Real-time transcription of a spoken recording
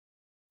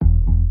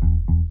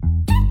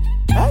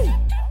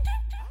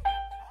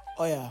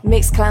Oh yeah.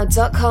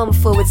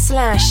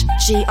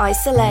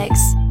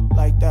 Mixcloud.com/GI-Selects.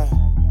 Like that.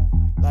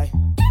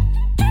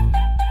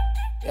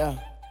 Yeah,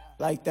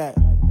 like that.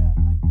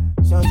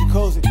 Sounds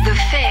cozy. The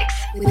Fix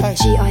with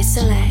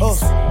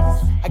GI-Selects.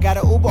 I got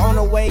an Uber on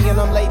the way and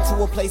I'm late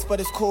to a place,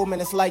 but it's cool,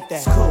 man, it's like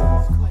that. It's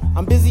cool.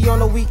 I'm busy on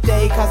the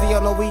weekday, cause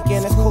on the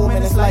weekend, it's cool,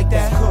 man, it's like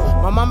that.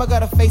 My mama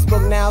got a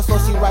Facebook now, so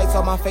she writes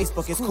on my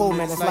Facebook, it's cool,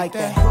 man, it's like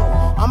that.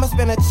 I'ma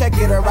spend a check,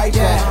 get her right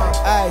back.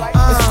 Ay,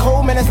 it's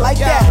cool, man, it's like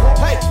that.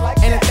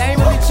 And the thing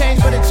really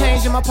changed, but it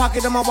changed in my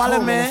pocket and my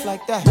wallet, man. It's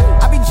like that.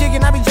 I be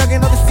jigging, I be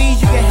jugging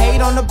overseas, you can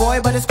hate on the boy,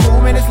 but it's cool,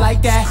 man, it's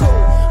like that.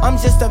 I'm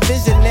just a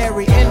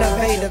visionary,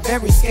 innovative,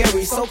 very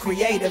scary, so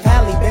creative.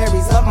 Halle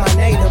Berry's of my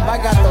native, I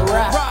got the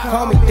rap,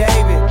 call me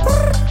David.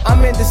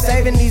 I'm into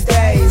saving these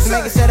days,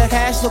 making sure that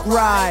cash look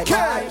right,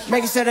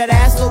 making sure that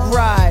ass look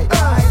right.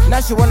 Now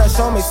she wanna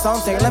show me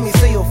something, let me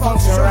see you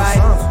function right.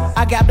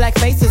 I got black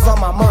faces on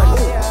my money,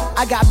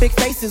 I got big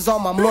faces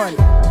on my money.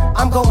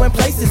 I'm going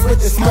places with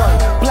this money,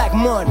 black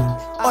money,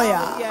 oh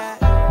yeah.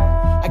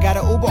 I got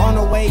an Uber on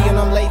the way and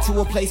I'm late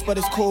to a place, but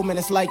it's cool, man,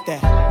 it's like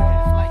that.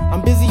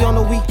 I'm busy on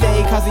the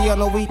weekday, cause on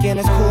the weekend,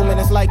 it's cool, man,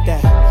 it's like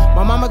that.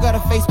 My mama got a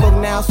Facebook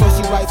now, so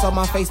she writes on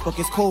my Facebook,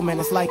 it's cool, man,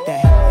 it's like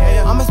that.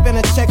 I'ma spend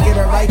a check, get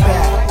her right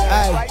back.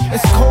 Ay,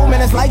 it's cool, man,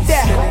 it's like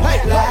that.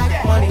 Hey,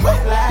 black money,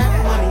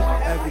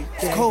 every day.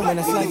 It's cool, man,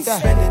 it's like that.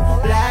 Spending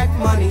black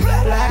money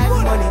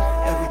every day.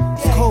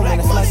 It's cool, man,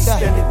 it's like that.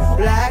 Spending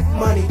black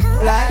money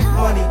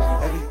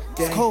every day.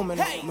 It's cool, man.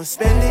 I'ma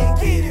spend it,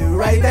 get it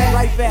right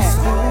back. It's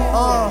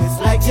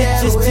like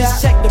that.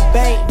 Just check the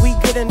bank, we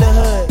good in the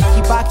hood.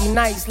 Kibaki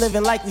nights,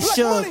 living like we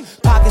should.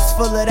 Pockets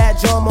full of that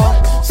drama.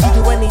 She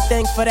do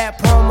anything for that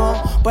promo,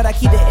 but I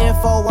keep the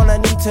info when I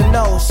need to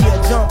know. She a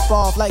jump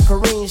off like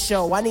Korean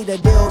show. I need a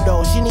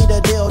dildo, she need a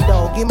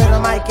dildo. Give me the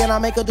mic and I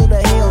make her do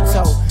the heel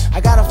toe. I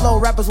got a flow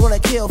rappers wanna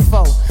kill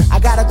for. I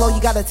gotta go,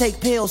 you gotta take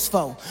pills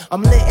for.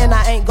 I'm lit and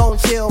I ain't gon'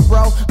 chill,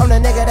 bro. I'm the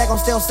nigga that gon'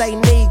 still say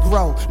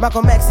Negro.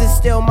 Malcolm X is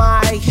still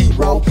my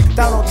hero.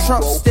 Donald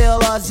Trump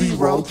still a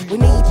zero. We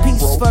need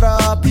peace for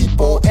the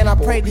people, and I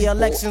pray the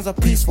elections are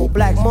peaceful.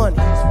 Black money.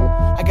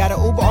 I got an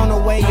Uber on the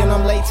way and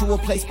I'm late to a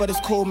place, but it's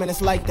cool, man,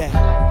 it's like that.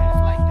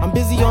 I'm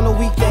busy on the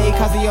weekday,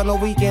 cause on the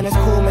weekend, it's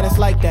cool, man, it's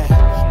like that.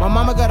 My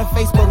mama got a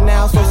Facebook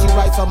now, so she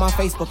writes on my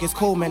Facebook, it's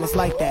cool, man, it's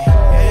like that.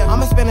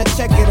 I'ma spend a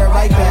check, get her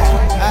right back.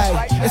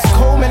 Ay, it's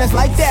cool, man, it's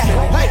like that.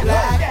 Hey,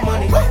 black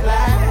money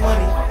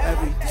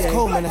every day. It's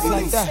cool, man, it's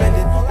like that.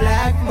 Spending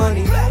black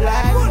money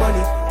every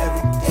day.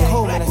 It's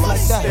cool, man, it's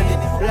like that. Spending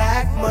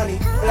black money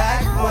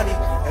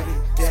every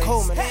day. It's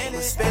cool, man,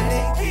 I'ma spend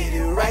it, get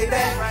it right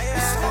back.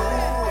 It's cool,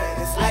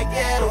 man, it's like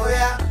that, oh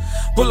yeah.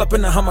 Pull up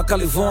in the Hama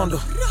Calivondo,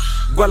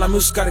 Guala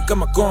muskari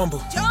kama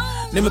kombo.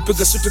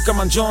 Nimepiga suti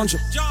kama njonjo,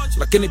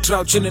 lakini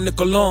trao chini ni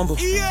Colombo.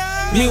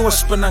 Mi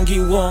wasipenangi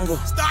uongo,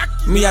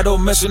 mi I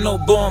don't mess with no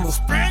bombo.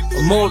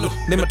 Omolo,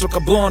 nimetoka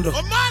Bondo.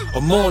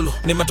 Omolo,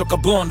 nimetoka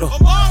Bondo.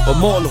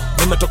 Omolo,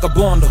 nimetoka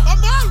Bondo.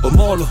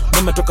 Omolo,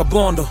 nimetoka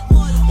Bondo.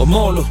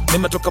 Omolo,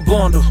 nimetoka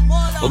Bondo.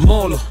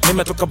 Omolo,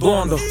 nimetoka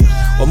Bondo.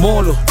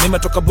 Omolo,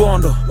 nimetoka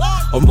Bondo.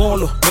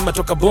 Omolo,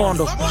 nimetoka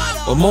Bondo.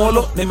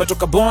 Omolo,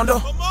 nimetoka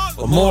Bondo.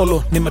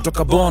 Omolo,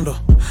 nimetoka Bondo.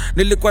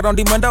 Nilikuwa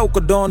raundi mwenda uko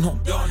Donho.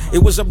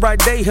 It was a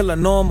bright day, hella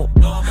normal.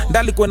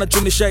 Ndalikuwa na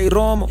chunisha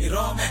iromo.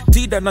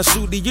 Tida na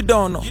sudi, you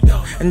don't know.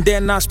 And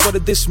then I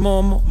spotted this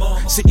momo.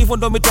 Si hivyo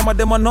ndo mitama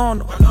dema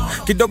nono.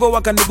 Kidogo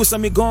wakanigusa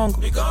migongo.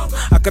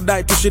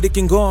 Akadai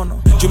tushiriki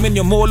ngono. Jumini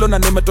omolo na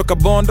nimetoka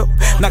Bondo.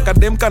 Na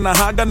kademka na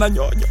haga na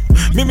nyonyo.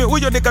 Mimi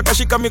huyo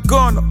nikakashika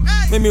mikono.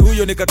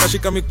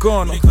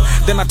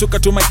 Then I took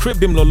her to my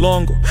crib in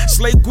Mlolongo.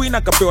 Slay queen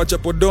akapewa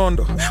chapo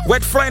dondo.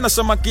 Wet fry na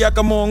samaki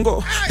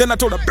akamongo. Then I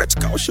told her bitch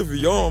kaoshe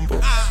vyombo.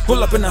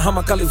 Pull up in the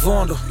Hama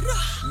Calivondo,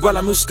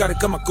 Guala muskari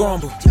kama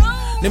kombo.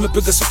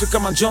 Nimepiga suti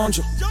kama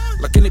njonjo,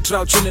 lakini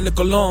trao chini ni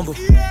Colombo.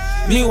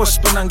 Mi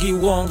wasipenangi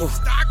uongo,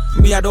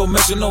 mi I don't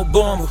mess with no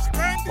bombo.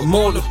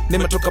 Omolo,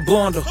 nimetoka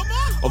Bondo.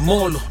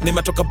 Omolo,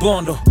 nimetoka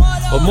Bondo.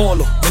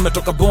 Omolo,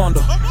 nimetoka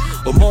Bondo.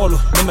 Omolo,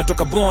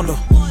 nimetoka Bondo.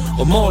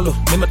 Omolo,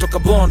 nimetoka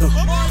Bondo.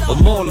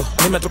 Omolo,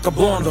 nimetoka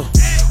Bondo.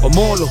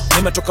 Omolo,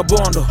 nimetoka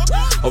Bondo.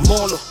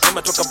 Omolo,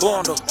 nimetoka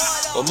Bondo.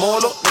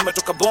 Omolo,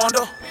 nimetoka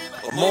Bondo.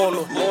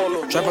 Omolo,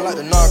 trapping like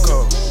the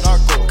narco.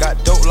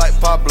 Got dope like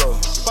Pablo.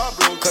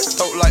 Cut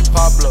throat like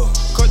Pablo.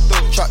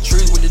 Chop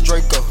trees with the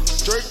Draco.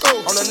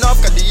 On the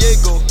north got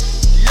Diego.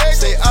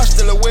 Say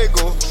hasta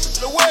luego.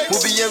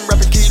 We'll be in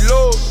rapping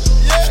kilo.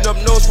 Snub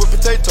nose with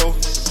potato.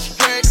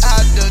 Straight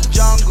out the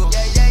jungle.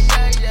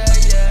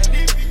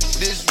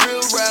 This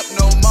real rap,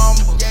 no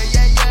mumble.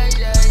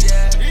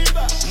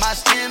 My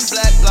skin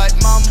black like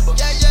mamba.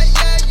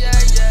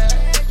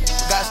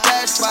 Got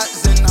stash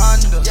spots in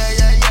Honda.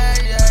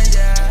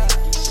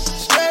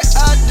 Straight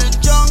out the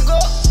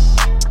jungle.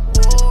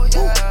 Oh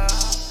yeah.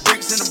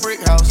 Bricks in the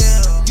brick house.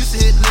 Used to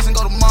hit listen,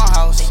 go to my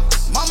house.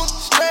 Mama,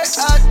 straight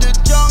out the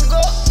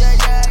jungle.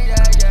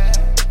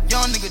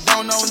 Young nigga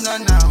don't know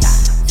none now.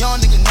 Young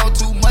nigga know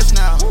too much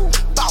now.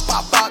 Bow,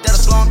 bow, bow, that'll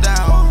slow him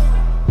down.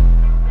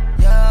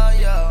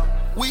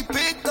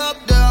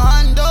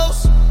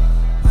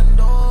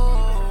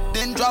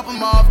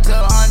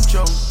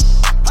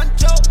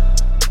 Huncho.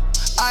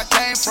 I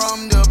came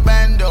from the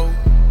bando.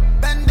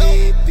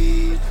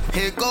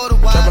 Here go the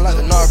wild. Trapping like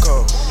the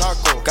narco.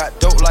 Got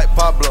dope like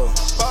Pablo.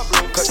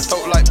 Cut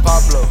throat like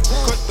Pablo.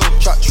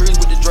 Chop trees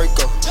with the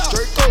Draco.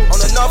 On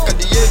the north got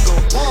Diego.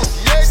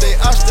 Say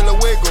hasta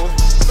luego.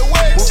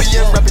 We'll be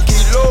in rapping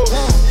kilo.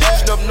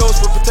 Snub nose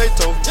with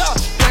potato.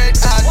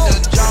 Straight out the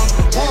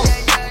jungle.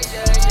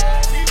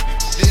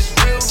 This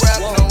real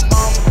rap no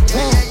mama.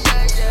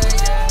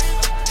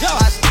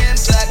 My skin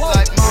black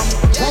like mama.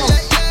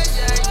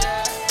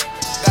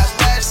 Got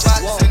splash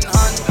spots in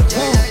Honda.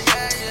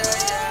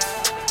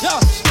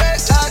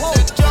 Straight out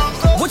the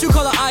jungle. What you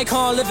call an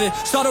icon living?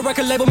 Start a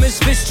record label,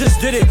 Misfits just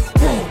did it.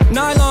 Whoa.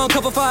 Nylon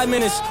cover 5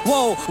 minutes.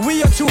 Whoa,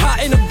 we up too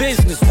hot in the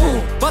business.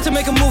 Whoa. About to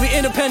make a movie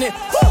independent.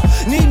 Whoa.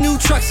 Need new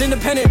trucks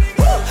independent.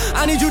 Whoa.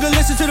 I need you to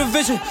listen to the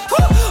vision.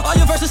 Whoa. All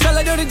your verses sound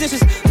like dirty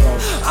dishes.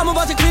 I'm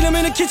about to clean them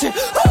in the kitchen.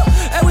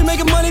 And we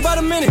making money by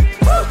the minute.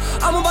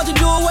 I'm about to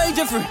do it way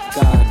different.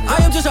 I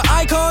am just an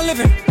icon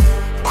living.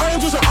 I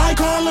am just an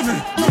icon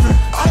living.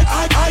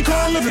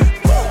 Icon living.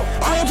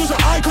 I am just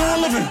an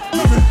icon living.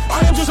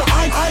 I am just an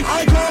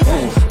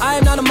icon. I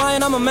am not a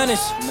Mayan, I'm a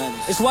menace.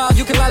 It's wild,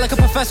 you can lie like a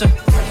professor.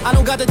 I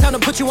don't got the time to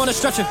put you on a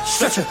stretcher.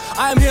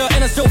 I am here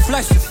and I still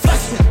flex.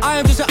 I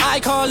am just an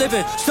icon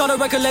living. Start a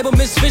record label,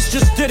 Misfits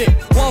just did it.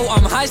 Whoa,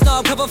 I'm high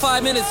snob, cover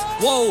 5 minutes.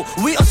 Whoa,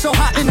 we are so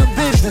hot in the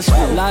business.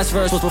 Last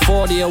verse was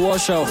before the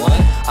award show.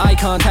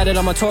 Icon tatted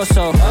on my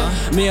torso.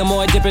 Me and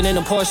Moy dipping in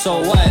the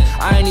Porso. What?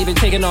 I ain't even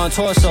taking on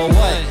torso.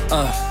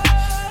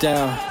 What?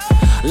 Down.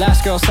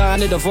 Last girl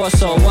signed a divorce,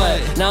 so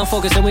what? Now I'm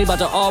focused and we about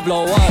to all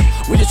blow up.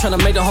 We just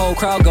tryna make the whole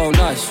crowd go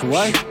nuts.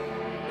 What?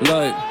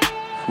 Look,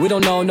 we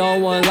don't know no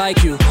one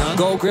like you.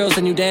 Gold grills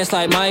and you dance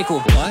like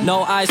Michael.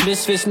 No eyes,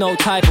 Misfits, no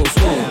typos.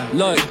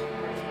 Look,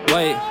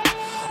 wait.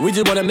 We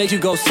just wanna make you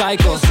go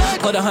psycho.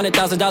 Put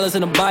 $100,000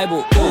 in the Bible.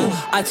 Ooh,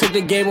 I took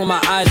the game with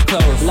my eyes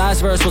closed. Last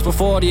verse was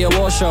before the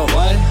award show.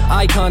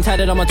 Icon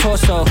tatted on my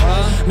torso.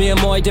 Me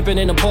and Moy dipping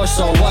in the Porsche.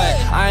 So what?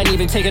 I ain't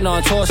even taking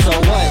on torso.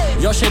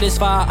 What? Your shit is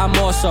fire, I'm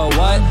more so.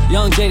 What?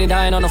 Young Jaden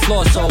dying on the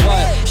floor. So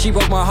what? She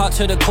broke my heart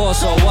to the core.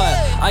 So what?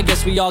 I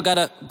guess we all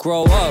gotta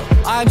grow up.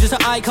 I'm just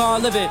an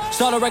icon living.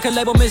 Start a record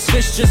label,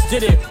 Misfits just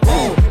did it.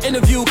 Whoa.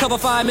 Interview cover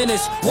 5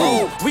 minutes.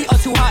 Whoa. We are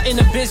too hot in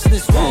the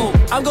business. Whoa.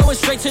 I'm going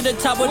straight to the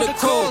top of the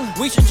crew.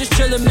 We should just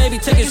chill and maybe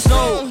take it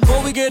slow.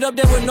 Before we get up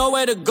there with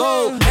nowhere to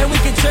go. And we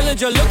can chill and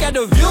just look at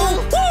the view.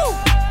 Woo!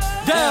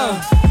 Damn.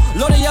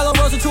 Load a yellow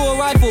rose into a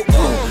rifle.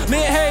 Ooh. Me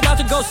and Harry about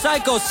to go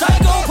psycho.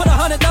 Put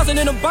 100,000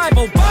 in the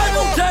Bible.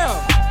 Damn.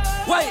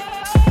 Wait.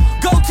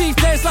 Gold teeth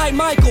dance like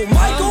Michael.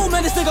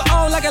 Man, this nigga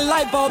on like a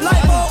light bulb.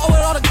 Oh, with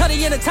all the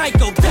cutty in a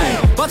Tyco.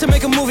 Damn. About to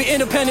make a movie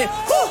independent.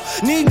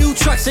 Need new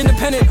trucks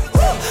independent.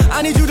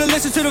 I need you to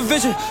listen to the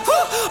vision.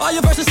 All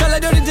your verses sound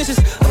like dirty dishes.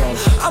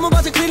 I'm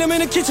about to clean them in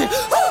the kitchen.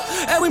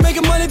 And we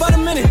making money by the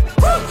minute.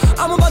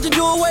 I'm about to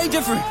do it way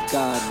different.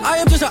 I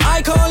am just an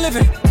icon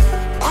living.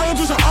 I am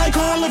just an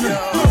icon living.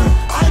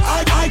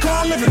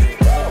 Icon living.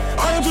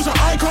 I am just an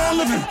icon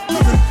living.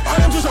 I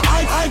am just an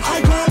icon.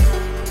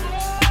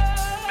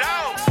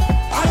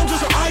 I am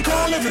just an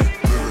icon living.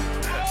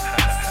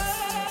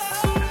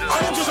 I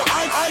am just an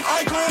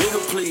icon. Nigga,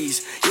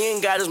 please, you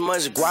ain't got as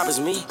much guap as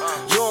me.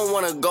 You don't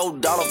wanna go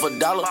dollar for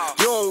dollar.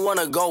 You don't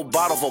wanna go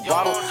bottle for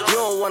bottle. You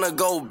don't wanna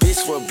go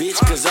bitch for bitch.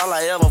 Cause all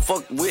I ever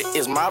fuck with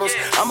is models.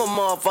 I'm a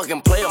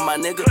motherfucking player, my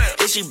nigga.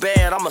 If she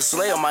bad, I'm a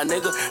slayer, my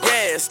nigga.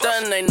 Yeah,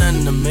 stuntin' ain't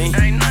nothing to me.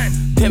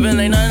 Pimpin'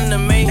 ain't nothing to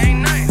me.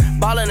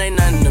 Ballin' ain't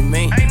nothing to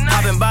me.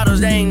 Poppin' bottles,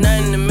 they ain't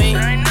nothing to me.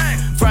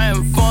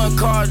 Frying foreign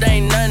cars, they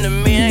ain't nothing to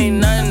me. Ain't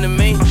nothing to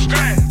me.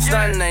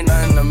 Stuntin' ain't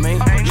nothing to me.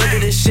 Look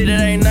at this shit, it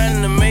ain't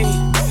nothing to me.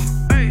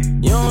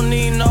 You don't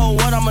need know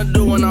what I'ma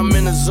do when I'm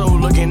in the zoo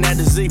looking at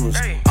the zebras.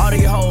 All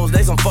these hoes,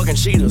 they some fucking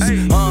cheaters.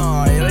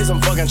 Yeah, they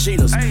some fucking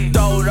cheaters.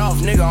 Throwed off,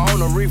 nigga, on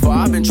the reefer.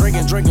 I've been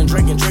drinking.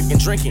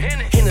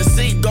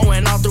 Hennessy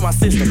going all through my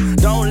system.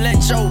 Don't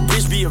let your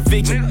bitch be a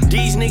victim.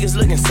 These niggas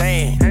looking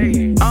sad.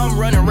 I'm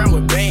running around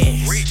with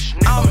bags.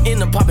 I'm in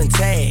the popping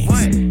tags.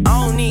 I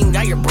don't even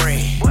got your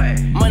bread.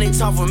 Money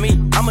talk for me.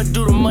 I'ma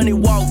do the money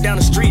walk down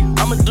the street.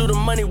 I'ma do the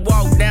money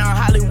walk down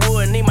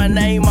Hollywood. Need my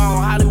name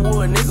on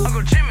Hollywood, nigga.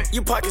 Uncle Jimmy.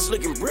 Your pockets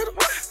looking brittle.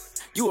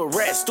 You a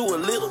rat, stew a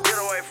little. Get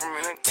away from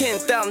me, nigga.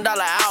 $10,000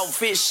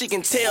 outfit. She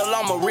can tell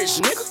I'm a rich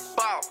nigga.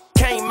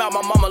 Came out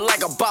my mama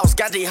like a boss.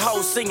 Got these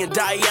hoes singing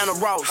Diana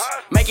Ross.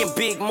 Making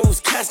big moves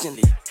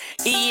constantly.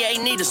 EA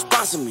need to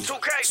sponsor me.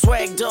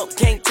 Swagged up,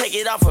 can't take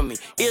it off of me.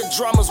 Ear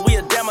drummers, we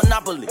a damn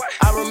monopoly.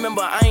 I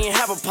remember I ain't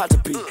have a pot to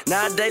pee.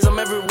 Nowadays I'm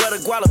everywhere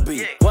the guala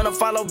be. Wanna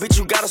follow, bitch,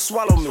 you gotta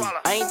swallow me.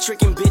 I ain't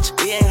tricking, bitch,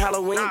 it ain't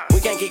Halloween. We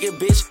can't kick it,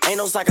 bitch, ain't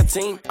no soccer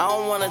team. I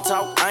don't wanna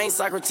talk, I ain't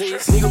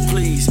Socrates. Nigga,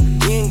 please,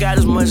 you ain't got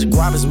as much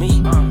guap as me.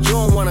 You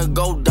don't wanna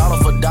go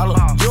dollar for dollar.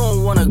 You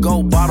don't wanna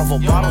go bottle for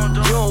bottle.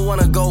 You don't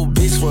wanna go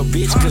bitch for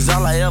bitch. Cause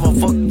all I ever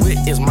fuck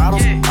with is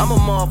models. I'm a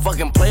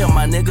motherfucking player,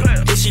 my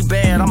nigga. If she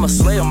bad, I'm a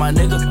slayer, my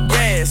nigga.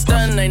 Yeah,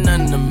 stuntin' ain't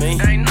nothing to me.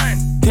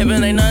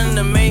 Pimpin' ain't nothing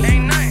to me.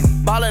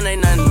 Ballin'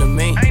 ain't nothing to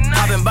me.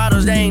 Poppin'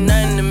 bottles, they ain't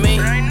nothing to me.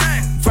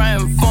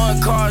 Frying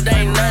foreign cars, they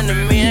ain't nothing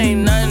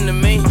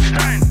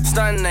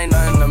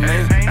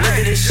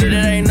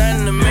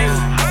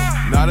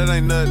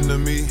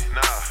nothing to me.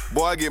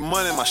 Boy, I get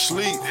money in my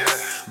sleep.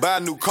 Buy a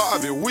new car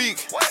every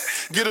week.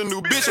 Get a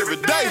new bitch every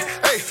day.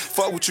 Hey,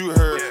 fuck what you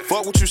heard,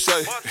 fuck what you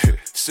say.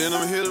 Send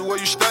them here to where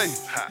you stay.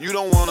 You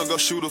don't wanna go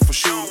shooter for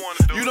shooter.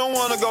 You don't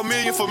wanna go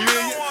million for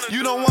million.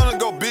 You don't wanna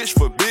go bitch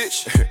for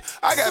bitch.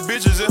 I got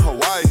bitches in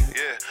Hawaii.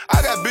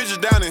 I got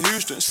bitches down in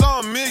Houston.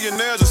 Some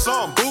millionaires and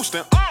some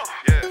boosting.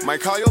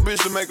 Might call your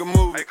bitch to make a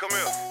movie.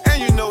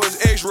 And you know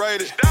it's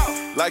X-rated.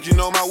 Like you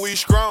know my weed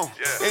strong.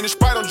 And in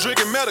spite I'm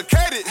drinking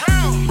medicated.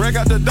 Break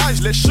out the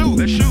dice, let's shoot.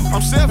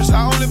 I'm selfish,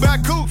 I only buy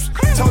coops.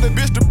 Told that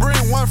bitch to bring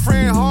one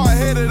friend,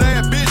 hard-headed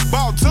ass bitch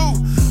bought two.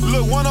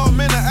 Look, one of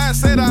them in the eye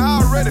said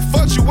I already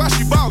fucked you, why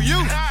she bought you?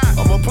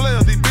 I'm a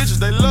player, these bitches,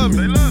 they love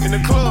me. In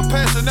the club,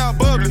 passing out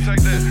bubbly.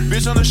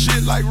 Bitch on the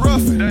shit like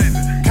Ruffin.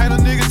 Can't a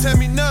nigga tell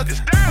me nothing.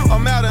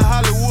 I'm out in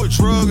Hollywood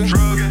drugging.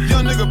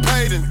 Young nigga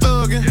paid and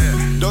thugging.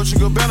 Dolce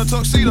Gabbana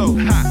tuxedo.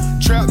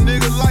 Trap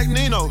nigga like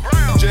Nino.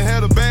 Just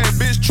had a bad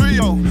bitch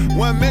trio.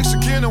 One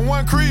Mexican and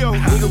one Creole.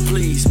 Nigga,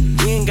 please,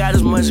 you ain't got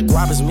as much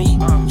guap as me.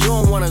 You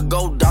don't wanna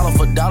go dollar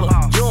for dollar.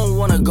 You don't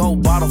wanna go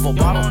bottle for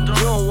bottle.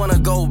 You don't wanna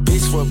go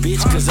bitch for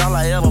bitch. Cause all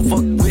I ever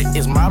fuck with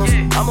is models.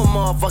 I'm a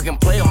motherfucking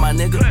player, my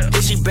nigga.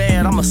 If she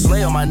bad, I'm a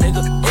slayer, my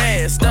nigga.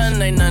 Yeah,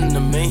 stunning ain't nothing to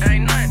me.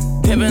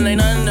 Pimpin' ain't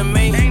nothing to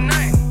me.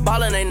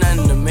 Ballin' ain't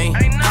nothing to me.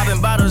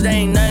 Poppin' bottles, they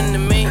ain't nothing to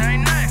me.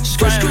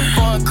 Scratching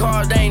foreign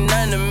cars, they ain't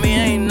nothing to me.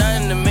 Ain't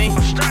nothing to me.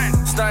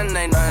 Stunning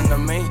ain't nothing to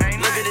me. Look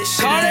at this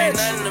shit, it ain't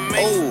nothing to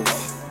me.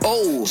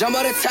 Oh, jump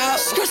on the top.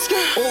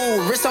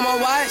 Oh, wrist on my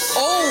watch.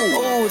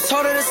 Oh,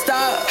 told her to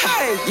stop.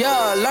 Hey,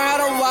 yeah, learn how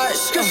to watch.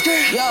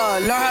 Yeah,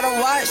 learn how to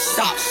watch.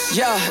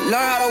 Yeah,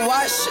 learn how to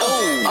watch.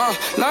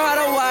 Learn how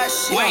to watch.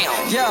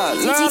 Yeah,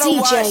 learn how to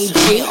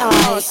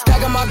watch.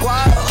 Stacking my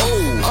guap.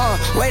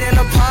 Waiting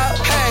to pop.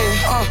 Hey,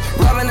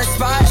 rubbing the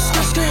spot.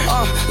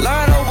 Learn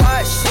how to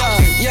watch.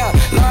 Yeah,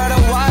 learn how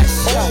to watch.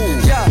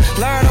 Yeah,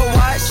 learn how to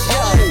watch.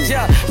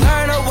 Yeah,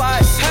 learn how to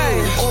watch.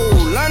 Hey,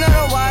 learn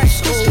how to watch.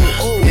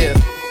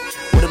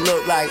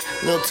 Look like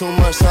little too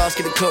much sauce,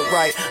 get it cooked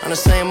right. I'm the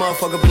same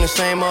motherfucker, been the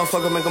same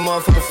motherfucker, make a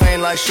motherfucker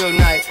faint like Suge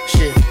Knight.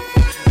 Shit,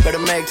 better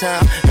make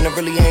time, and I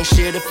really ain't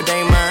shit if it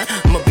ain't mine.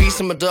 I'm a beast,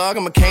 I'm a dog,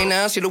 I'm a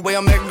canine. See the way I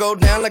make it go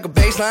down like a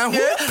baseline.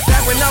 Yeah.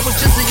 Back when I was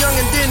just a young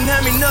and didn't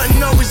have me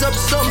nothing, always up to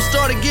something,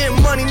 started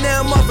getting money.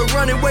 Now I'm off and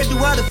running, way too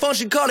high to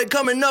function, call it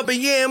coming up. And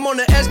yeah, I'm on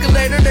the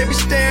escalator, they be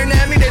staring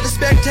at me, they the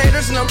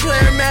spectators, and I'm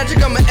playing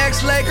magic. I'm an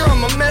ex-Laker,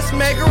 I'm a mess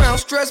maker, I don't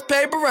stress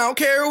paper, I don't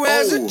care who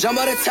has it. Jump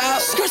on the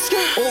top.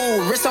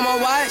 Ooh, wrist on my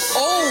watch.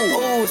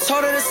 Ooh,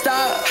 told her to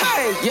stop.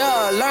 Hey,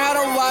 yeah, learn how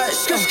to watch.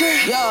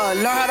 Yeah,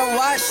 learn how to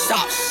watch.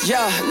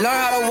 Yeah, learn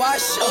how to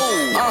watch.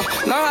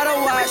 Learn how to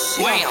watch.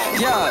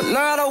 Yeah, learn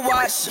how to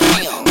watch.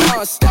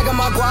 Stacking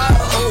my guap.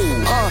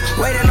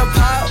 Waiting to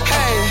pop.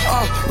 Hey,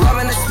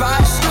 rubbing the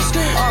spot.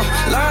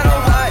 Learn how to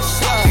watch.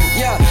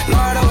 Yeah, learn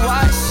how to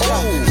watch.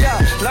 Yeah,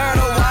 learn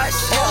how to watch.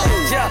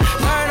 Yeah,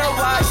 learn how to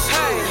watch.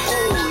 Hey,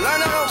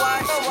 learn how to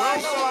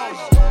watch.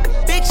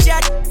 Big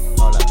shot.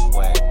 Hold up,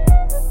 wait.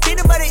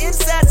 Peanut butter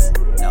insides.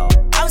 No.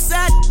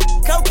 Outside,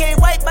 cocaine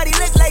white body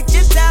look like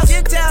Gentiles.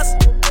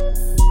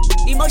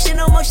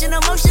 Emotional.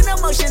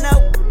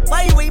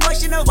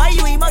 Why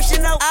you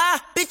emotional?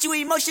 Ah, bitch, you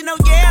emotional,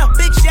 yeah.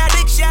 Big shot.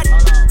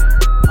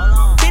 Hold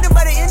on. Peanut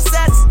butter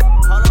insides.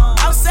 Hold on.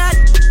 Outside,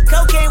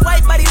 cocaine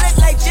white body look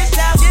like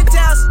Gentiles.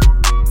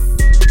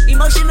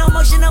 Emotional.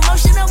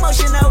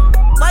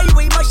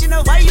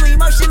 Why you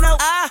emotional?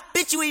 Ah,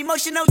 bitch, you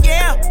emotional,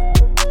 yeah.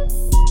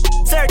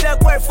 Served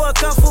up work for a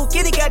kung fu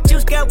kitty. Got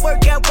juice, got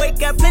work, got weight,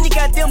 got plenty.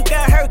 Got them,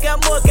 got hurt,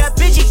 got more, got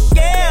bitchy,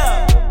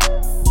 yeah.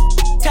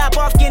 Top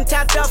off, getting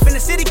topped off in the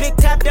city. Big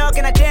top dog,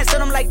 and I dance on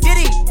them like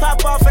Diddy.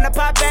 Pop off and I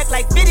pop back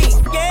like Biddy,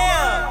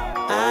 yeah.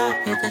 I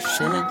hit the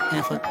ceiling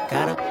and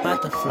forgot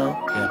about the flow,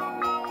 yeah.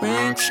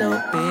 Ring so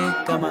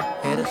big, got my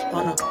haters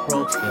on the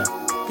ropes, yeah.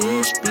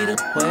 This be the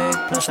way,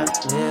 plus I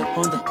live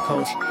on the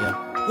coast, yeah.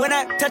 When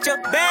I touch a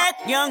bag,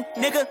 young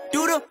nigga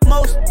do the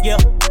most, yeah.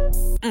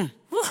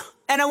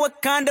 And I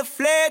what kind of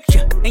flex,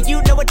 yeah. And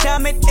you know what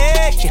time it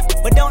is, yeah.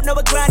 But don't know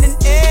what grinding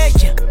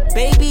is, yeah.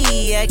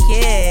 Baby, I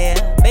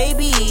care.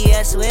 Baby,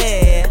 I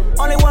swear.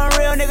 Only one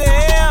real nigga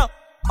here.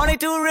 Only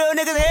two real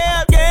niggas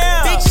here,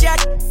 yeah. Big shot.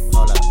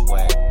 Hold up,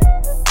 wait.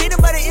 Peanut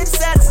butter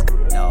insides.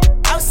 No.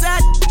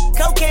 Outside,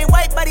 cocaine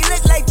white body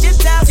look like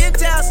Gentiles.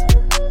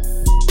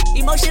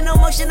 Emotional.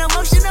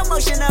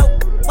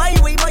 Why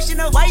you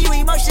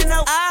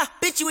emotional? Ah,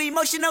 bitch, you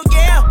emotional,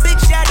 yeah. Big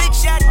shot.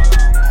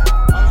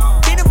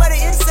 Peanut butter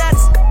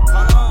insides.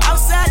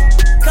 Outside,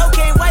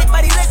 cocaine white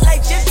body look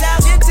like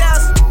Gentiles.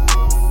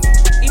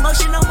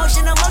 Emotional.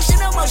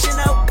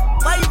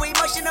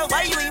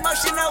 Why you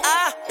emotional?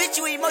 Ah, bitch,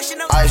 you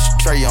emotional. Ice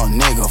tray on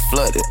nigga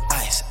flooded.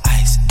 Ice.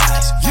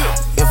 Yeah.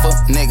 If a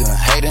nigga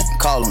hatin',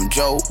 call him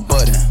Joe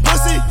Budden.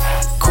 Pussy.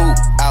 Coop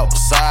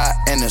outside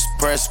and it's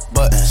press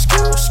button.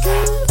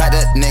 Got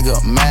that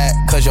nigga mad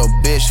cause your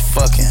bitch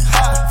fucking.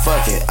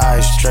 Fuck it,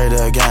 Ice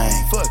Trader gang.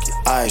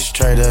 Ice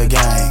Trader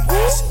gang.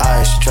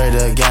 Ice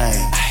Trader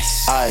gang.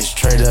 Ice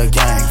Trader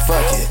gang,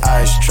 fuck it.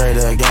 Ice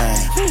Trader gang.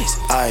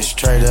 Ice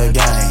Trader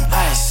gang.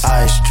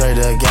 Ice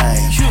Trader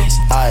gang.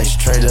 Ice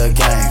Trader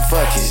gang,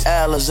 fuck it.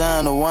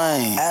 Alexander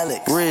Wayne.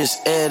 Rich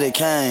Eddie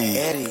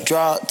Kane.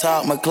 Drop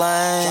top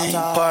McLean.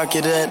 Park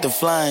it at the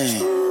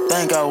Flame.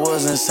 Think I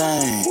was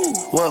insane.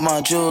 What my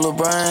jeweler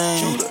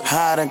brain?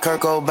 Hiding Kurt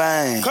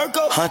Cobain.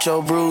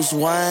 Huncho Bruce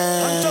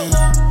Wayne.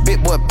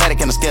 Big boy Paddock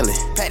and a skelly.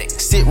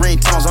 Sit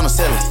ringtones on the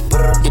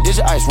celly. You did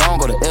your ice wrong,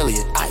 go to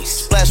Elliot.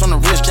 Splash on the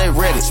wrist, J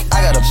Reddick.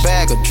 I got a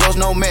bag of drugs,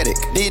 no medic.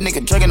 These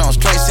niggas drinking on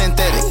straight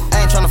synthetic.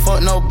 I ain't tryna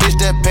fuck no bitch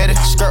that petty.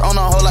 Skirt on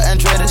a hole like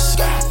Andretti's.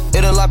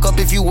 It'll lock up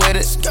if you wet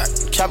it.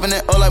 Chopping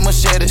it up like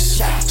machetes.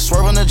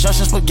 Swerve on the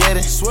junction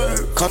spaghetti.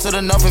 Come to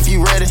the north if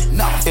you ready.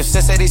 If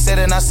Seth said he said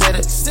it, and I said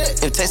it.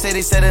 If Tay said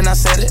he said it, and I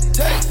said it.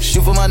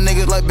 Shoot for my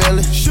niggas like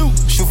Belly. Shoot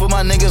for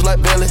my niggas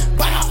like Belly.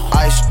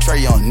 Ice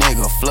tray on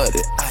nigga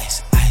flooded.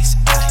 Ice.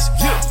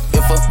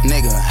 If a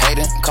nigga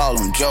hatin', call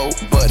him Joe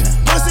Budden.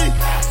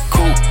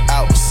 Coop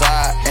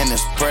outside and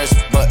it's press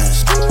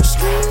buttons.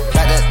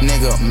 Got that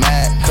nigga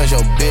mad cause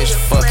your bitch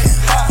fucking.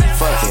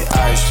 Fuck it,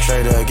 Ice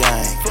Trader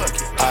gang.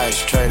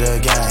 Ice Trader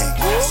gang.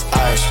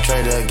 Ice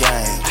Trader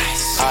gang.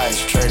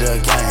 Ice Trader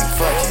gang.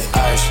 Fuck it,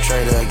 Ice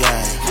Trader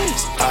gang.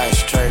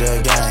 Ice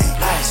Trader gang.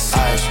 Ice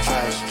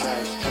Trader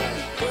gang.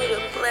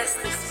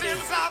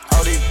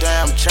 All these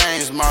damn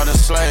chains, modern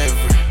slavery.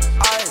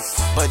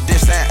 But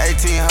this ain't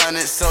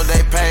 1800, so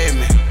they paid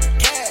me.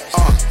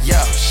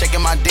 Yeah,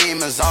 shaking my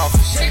demons off.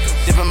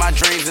 Dipping my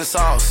dreams in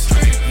sauce.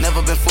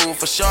 Never been fooled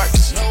for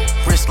sharks.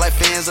 Wrist like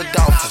fins of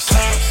dolphins.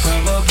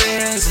 Couple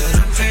bands in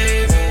the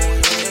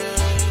pavement.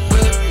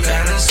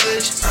 Got a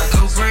switch, I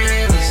go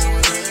brainless.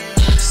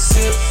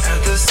 Sip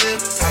after sip,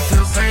 I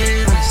feel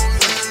painless.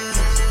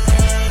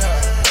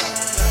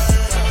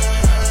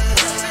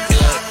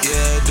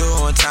 Yeah,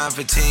 doing time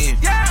for team.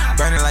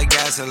 Burning like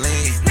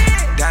gasoline.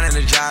 Down in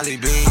the Jolly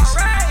Beans.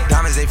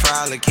 Diamonds, they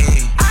probably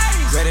king.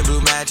 Red and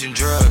blue matching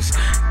drugs.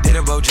 Did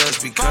it both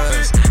just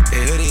because.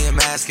 They hoodie and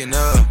masking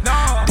up.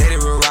 Dated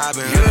with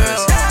Robin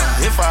Hoods.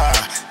 If I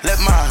let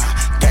my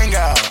gang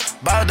out,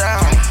 bow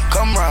down,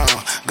 come round,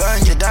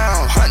 gun you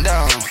down, hunt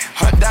down,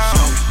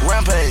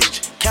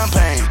 rampage,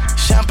 campaign,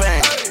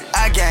 champagne,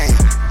 I gain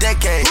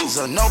decades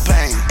of no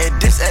pain. At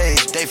this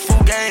age, they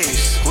fool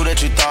games. Who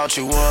that you thought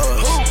you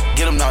was?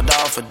 Get them knocked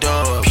off for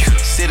dubs.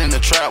 Sit in the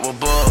trap with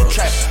bugs.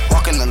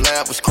 Walk in the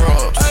lab with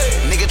scrubs.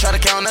 Nigga try to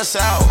count us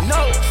out.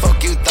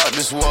 Fuck you thought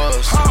this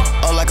was.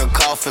 Oh, like a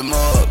coffee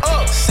mug.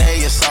 Say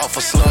you're soft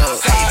for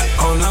slugs.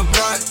 On the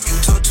block, you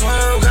took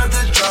 12, got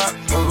the drop.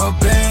 Rubber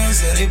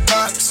bands and they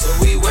pop, so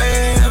we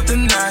way up the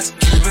notch.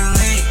 Cuban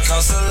link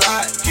costs a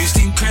lot.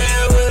 Houston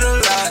crib with a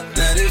lot.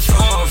 Let it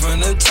fall from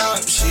the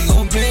top. She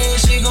gon' bend,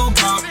 she gon'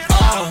 pop.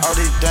 All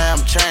these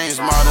damn chains,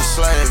 modern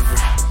slavery.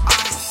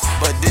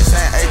 But this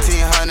ain't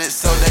 1800,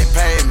 so they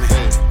paid me.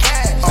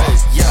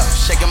 Yeah,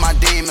 shaking my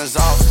demons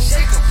off.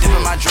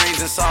 Dipping my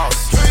dreams in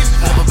sauce.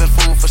 Never been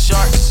fooled for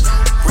sharks.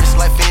 Wrist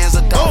like fins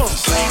of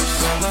dolphins.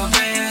 Rubber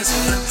bands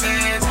in the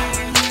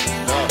pavement.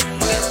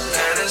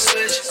 Got a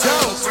switch, I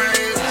go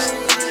brainless.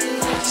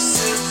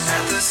 Sip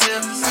after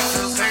sip, I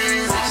feel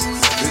painless.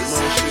 Big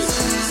money shit.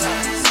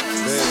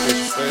 Bad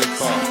bitches, fast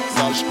car,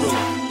 lot of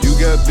Skrilla. You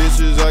got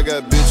bitches, I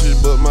got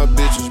bitches, but my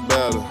bitch is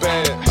better.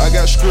 I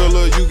got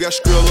Skrilla, you got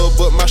Skrilla,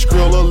 but my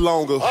Skrilla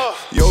longer.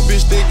 Yo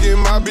bitch thinking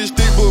my bitch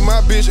thick, but my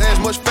bitch ass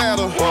much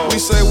fatter. We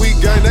say we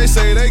gang, they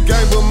say they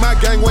gang, but my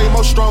gang way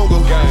more stronger.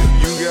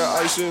 You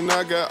got ice and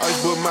I got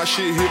ice, but my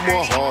shit hit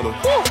more harder.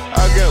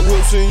 I got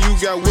whips and you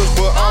got whips,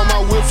 but all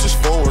my whips is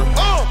foreign.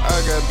 I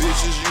got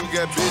bitches, you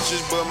got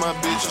bitches, but my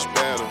bitch is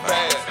better.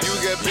 You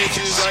got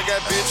bitches, I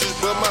got bitches,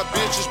 but my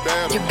bitch is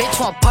better. Your bitch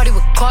want party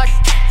with Cardi.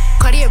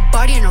 Cartier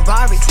body in a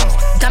Rari.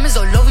 Diamonds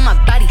all over my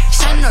body,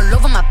 shining all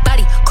over my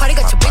body. Cardi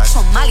got your bitch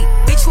on Molly.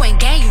 Bitch, you ain't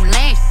gang, you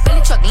lame.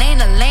 Billy truck laying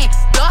the lane,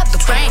 blow up the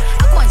brain.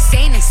 I go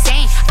insane.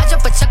 I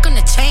drop a check on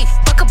the chain,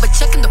 fuck up a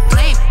check in the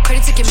flame. Cardi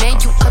took your man,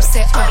 you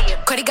upset.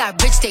 Cardi got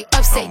rich, they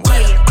upset.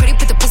 Yeah, Cardi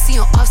put the pussy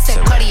on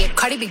offset.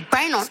 Cardi big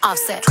brain on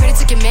offset. Cardi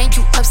took your man,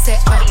 you upset.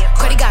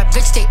 Cardi got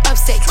rich, they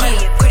upset.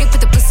 Yeah, Cardi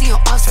put the pussy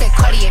on offset.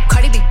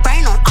 Cardi big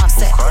brain on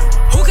offset.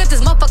 Who got this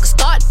motherfucker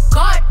started?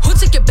 God. Who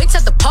took your bitch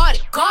at the party?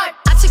 God.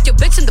 I took your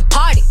bitch in the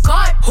party.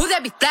 God. Who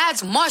that be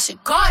flags Martian?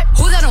 God.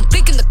 Who that don't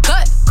flick in the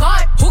cut?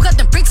 God. Who got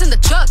them bricks in the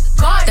truck?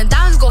 God. Them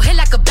diamonds go hit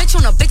like a bitch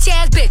on a bitch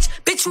ass bitch.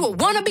 Bitch, you a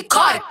wanna be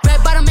caught.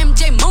 Red bottom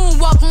MJ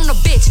moonwalk on a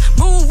bitch.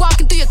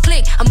 Moonwalking through your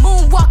clique. I'm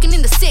moonwalking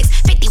in the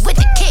 650 with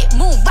the kick.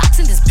 Moon rocks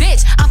in this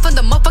bitch. I'm from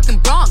the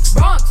motherfucking Bronx.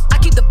 I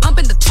keep the pump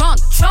in the trunk.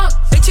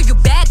 Bitch, if you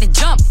bad, then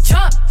jump.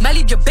 Might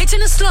leave your bitch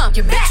in the slump.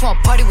 Your bitch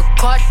want party with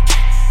Cardi.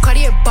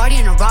 Cartier body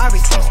in a Rari.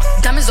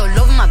 Diamonds all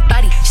over my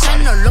body,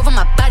 shining all over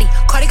my body.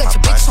 Cardi got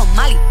your bitch on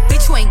Molly. Bitch,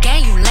 Bitch, you ain't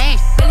gang, you lame.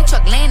 Billy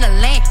truck laying the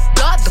lane.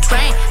 Blow up the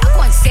brain. I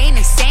go insane.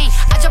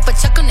 I drop a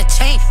check on the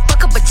chain.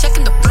 Fuck up a check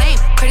in the flame.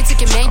 Credit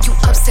ticket, man, you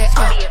upset.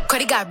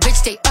 Credit got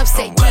rich, they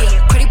upset.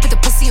 Yeah. Credit put the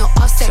pussy on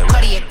offset.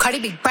 Cardi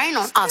big brain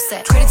on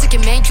offset. Credit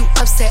ticket, man, you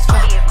upset.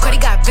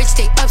 Credit got rich,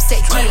 they upset.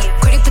 Yeah.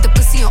 Credit put the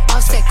pussy on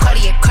offset.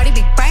 Cardi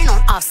big brain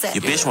on offset.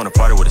 Your bitch wanna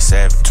party with a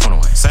savage.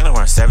 21. Saint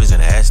Laurent Savage in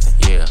the Aston.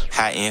 Yeah.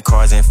 High end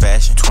cars and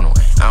fashion. 21.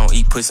 I don't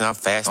eat pussy, I'm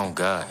fast. On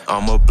God.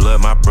 I'm a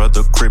blood, my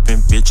brother crippin'.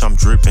 Bitch, I'm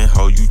drippin'.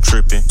 Ho, you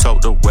trippin'.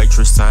 Told the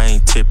waitress I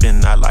ain't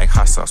tippin'. I like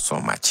hot sauce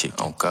on my chick.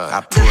 On God.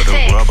 I pulled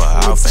the rubber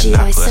off and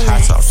I put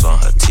hot sauce on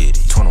her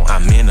titty. 21.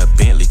 I'm in a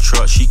Bentley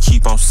truck, she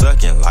keep on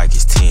sucking like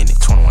it's tinted.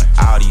 21.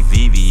 All these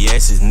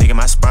VVS's, nigga,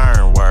 my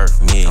sperm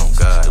worth millions. On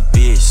God. The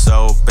bitch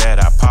so bad,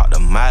 I popped a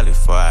Miley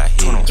before I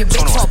hit it. Your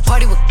bitch won't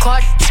party with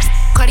Cardi.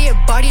 Cardi a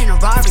body in a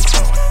Rari.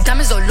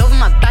 Diamonds all over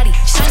my body,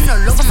 shining all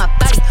over my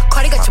body.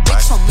 Cardi got your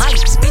bitch on Molly.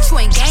 Bitch, you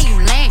ain't gang, you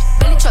lame.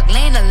 Billy truck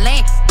laying the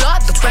lane. Blow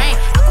up the brain.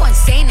 I go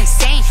insane.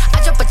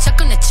 I drop a check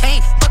on the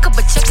chain. Fuck up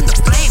a check in the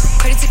flame.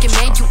 Credit ticket,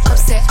 man, you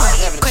upset.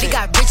 Cardi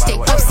got rich, they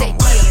upset.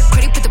 Yeah.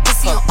 Cardi put the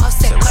pussy on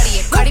offset.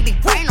 Cardi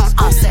big brain on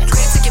offset.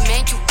 Credit ticket,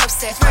 man, you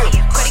upset.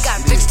 Cardi got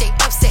rich, they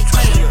upset.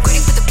 Yeah. Cardi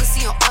put the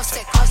pussy on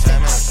offset.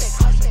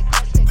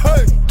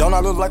 Hey, don't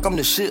I look like I'm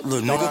the shit,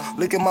 little nigga?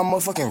 Look at my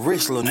motherfucking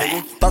wrist, little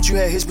nigga. Thought you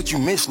had hits, but you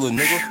missed, little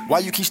nigga. Why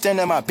you keep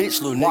standing at my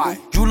bitch, little nigga?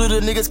 You little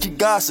niggas keep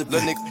gossiping,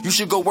 little nigga. You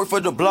should go work for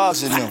the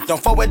blogs and them.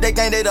 Don't fuck with that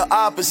gang, they the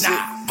opposite.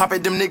 Pop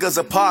at them niggas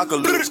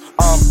apocalypse.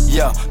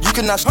 Yeah, you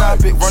cannot stop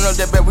it. Run up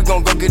that bed, we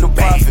gon' go get a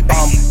profit.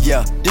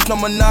 Yeah, this no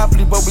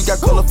monopoly, but we got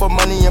color for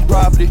money and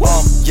property.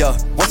 Yeah,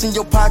 what's in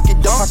your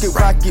pocket? The pocket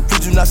rocket,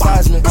 please do not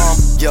size me.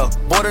 Yeah,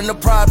 bought in the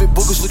private,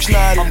 boogers look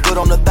snotty. I'm good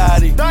on the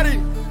thotty. Body.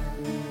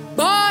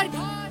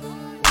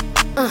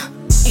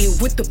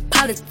 Ain't with the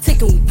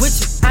politicking with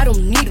you, I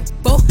don't need a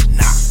vote.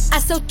 I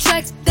sell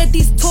tracks that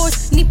these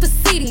tours need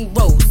proceeding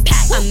roads.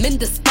 I'm in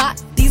the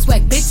spot, these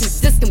white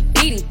bitches just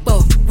competing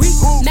for.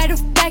 Matter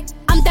of fact,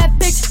 I'm that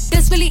bitch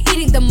that's really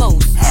eating the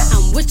most.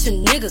 I'm with your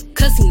nigga,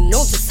 cause he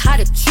knows just how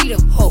to treat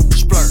a hoe.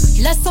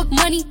 Let's talk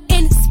money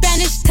in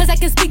Spanish, cause I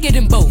can speak it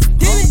in both.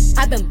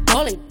 I've been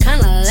ballin'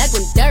 kinda like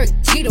when Derek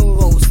Jeter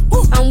rolls.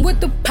 I'm with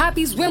the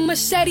poppies with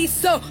machetes,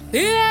 so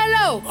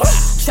hello.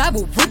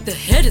 Travel with the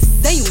hitters,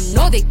 say you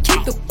know they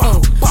keep the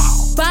pole.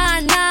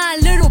 Fine, nah,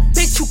 little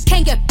bitch, you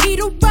can't get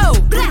Peter Rowe.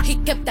 He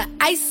kept the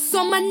ice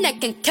on my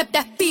neck and kept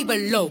that fever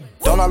low.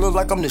 Don't I look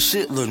like I'm the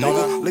shit, little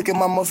nigga? Look at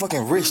my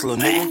motherfucking wrist,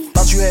 little nigga.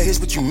 Thought you had hits,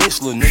 but you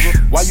missed, little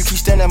nigga. Why you keep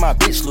standing at my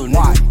bitch, little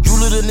nigga? You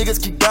little niggas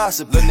keep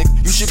gossip, little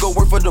nigga. You should go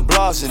work for the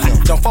blogs and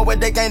them. Don't fuck with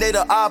that gang, they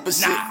the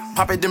opposite.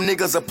 Pop at them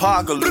niggas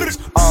apocalypse.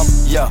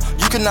 Yeah,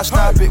 you cannot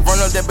stop it. Run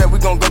up that bed, we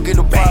gon' go get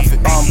a profit.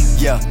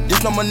 Yeah,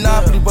 this no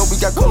monopoly, but we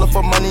got color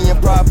for money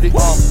and property.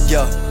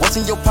 Yeah, what's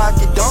in your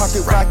pocket? The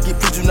pocket rocket,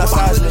 please do not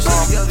size me.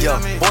 Yeah,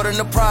 bought in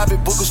the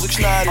private, boogers look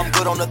snotty. I'm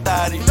good on the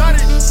thotty.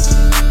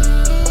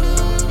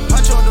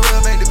 Punch on the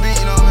wheel, make the beat,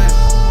 you know what I mean?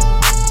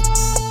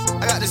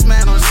 I got this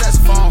man on the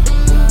saxophone.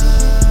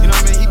 You know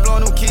what I mean? He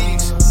blowing them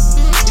keys.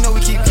 You know we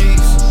keep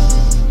keys.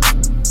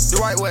 The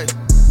right way.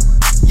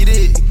 You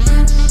dig?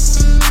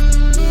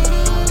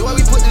 The way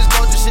we put this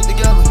culture shit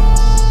together.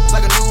 It's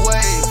like a new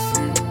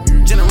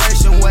wave.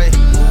 Generation way.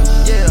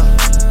 Yeah.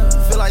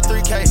 Feel like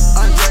 3K,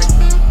 Andre.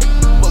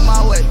 But my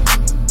way.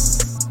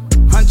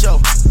 Huncho.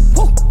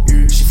 Woo.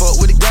 She fuck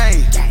with the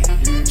game.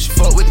 She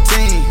fuck with the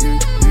team.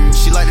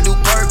 She like to do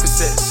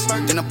Percocets.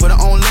 Then I put her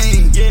on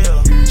lean.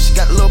 She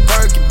got a little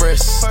perky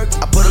breast. I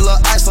put a little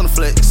ice on the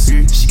flex.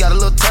 She got a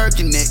little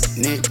turkey neck.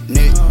 Yeah.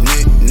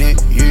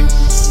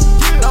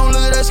 Don't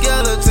look at that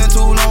skeleton, too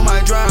long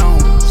might drown.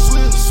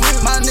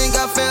 My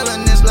nigga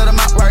feelings, let him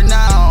out right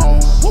now.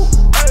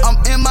 I'm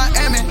in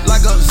Miami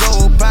like a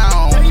Zoe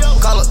pound.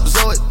 Call up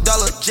Zoe,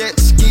 dollar jet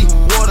ski,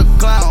 water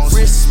clowns.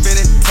 Wrist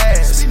spinning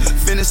cash,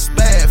 finish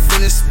bad,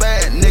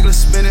 nigga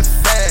spinning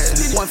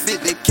fast.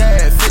 150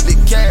 cash, 50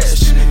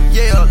 cash,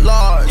 yeah,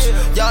 large.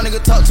 Y'all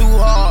nigga talk too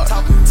hard.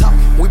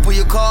 We pull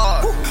your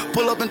card,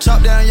 pull up and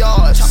chop down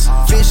yards.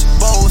 Fish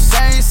bowl,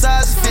 same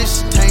size as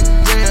fish tank,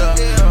 yeah.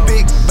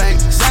 Big bank,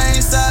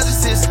 same size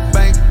as his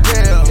bank,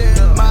 yeah.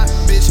 My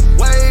bitch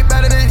way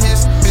better than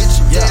his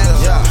bitch,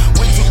 yeah.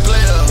 We too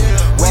player,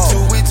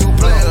 we too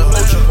player,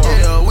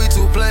 yeah. We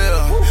too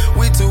player,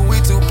 we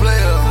too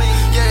player,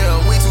 yeah.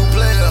 We too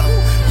player,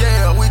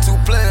 yeah. We too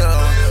player,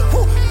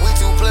 we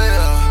too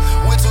player,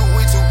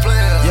 we too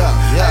player, yeah.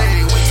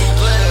 Hey, we too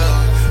player,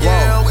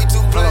 yeah. We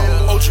too player.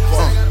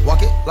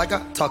 Walk it like I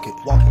talk it,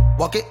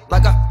 walk it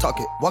like I talk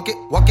it, walk it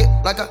like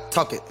I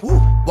talk it,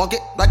 walk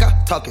it like I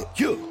talk it,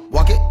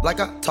 walk it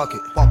like I talk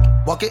it,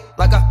 walk it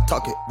like I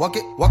talk it, walk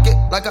it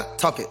like I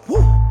talk it,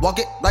 walk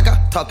it like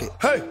I talk it,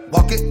 hey,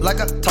 walk it like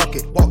I talk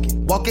it, walk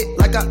it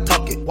like I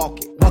talk it, walk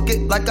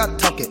it like I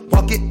talk it,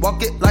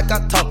 walk it like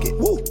I talk it,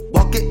 walk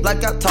it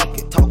like I talk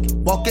it,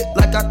 walk it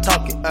like I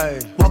talk it, hey,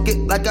 walk it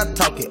like I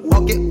talk it,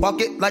 walk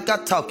it like I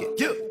talk it,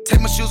 take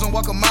my shoes and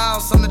walk a mile,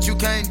 something that you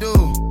can't do.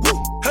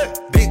 Hey.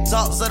 Big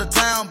talks of the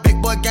town, big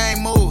boy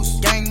gang moves.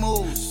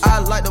 I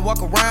like to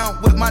walk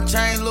around with my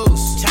chain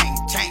loose.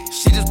 Chain.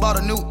 She just bought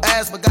a new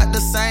ass, but got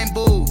the same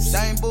boobs.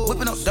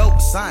 Whipping up dope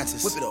with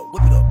scientists. Whip it up,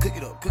 cook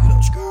it up, cook it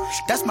up.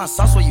 That's my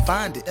sauce where you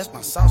find it. That's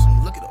my sauce when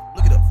you look it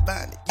up,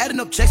 find it. Adding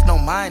up checks, no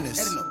minus.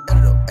 Add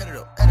it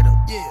up,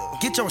 yeah.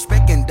 Get your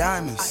respect in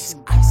diamonds.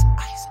 Ice.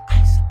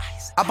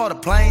 I bought a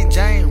plain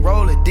Jane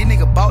roller, these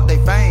niggas bought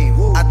they fame.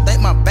 I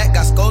think my back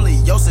got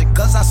scoliosis,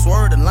 cause I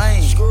swerved the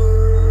lane.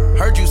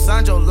 Heard you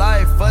signed your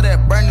life for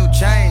that brand new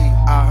chain.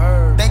 I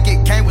heard. Think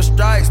it came with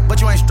stripes, but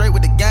you ain't straight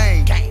with the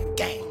game.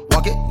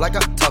 Walk it like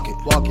I talk it.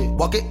 Walk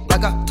it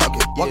like I talk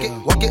it. Walk it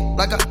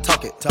like I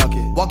talk it.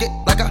 Walk it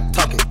like I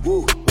talk it.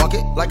 Walk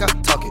it like I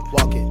talk it.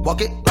 Walk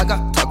it like I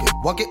talk it.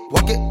 Walk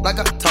it like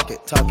I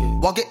talk it.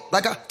 Walk it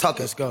like I talk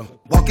it. Let's go.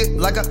 Walk it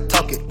like I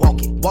talk it.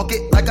 Walk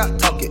it like I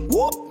talk it.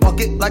 Walk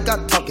it like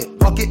I talk it.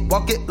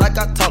 Walk it like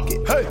I talk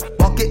it. Hey.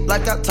 Walk it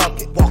like I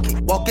talk it. Walk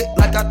it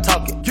like I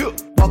talk it.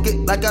 Walk it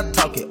like I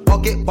talk it.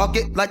 Walk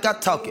it like I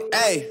talk it.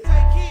 Hey,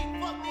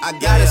 I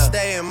gotta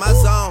stay in my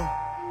zone.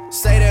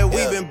 Say that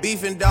we been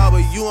beefing, dawg,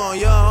 but you on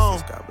your own.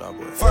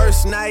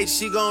 First night,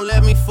 she gon'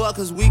 let me fuck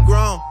cause we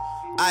grown.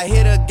 I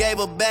hit her, gave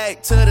her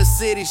back to the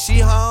city, she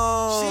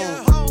home. She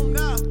at home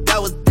now.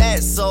 That was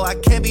that, so I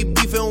can't be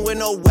beefing with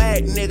no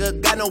whack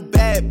nigga. Got no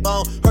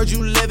backbone. Heard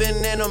you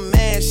living in a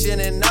mansion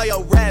and all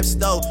your raps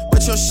though.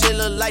 But your shit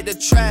look like the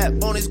trap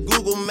on his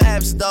Google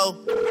Maps though.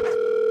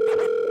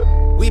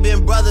 We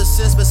been brothers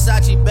since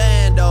Versace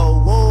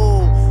Bando,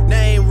 whoa.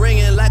 Name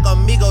ringing like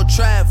Amigo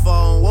trap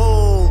phone,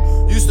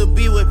 whoa. Used to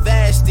be with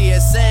Vashti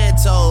at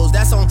Santos,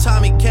 that's on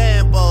Tommy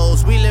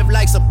Campos. We live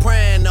like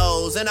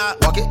Sopranos, and I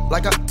walk it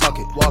like I talk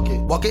it. Walk it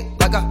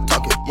like I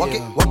talk it. Walk it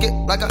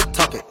like I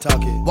talk it.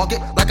 Walk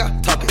it like I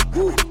talk it.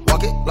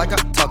 Walk it like I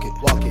talk it.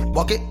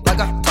 Walk it like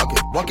I talk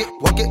it. Walk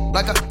it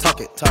like I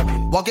talk it.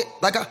 Walk it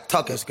like I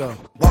talk it. Let's go.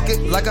 Walk it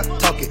like I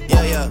talk it.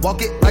 Yeah.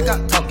 Walk it like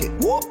I talk it.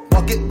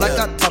 Walk it like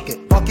I talk it.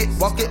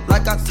 Walk it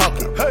like I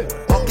talk it. Hey.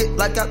 Walk it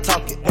like I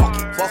talk it. Walk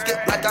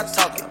it like I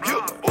talk it.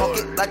 Walk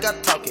it like I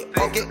talk it.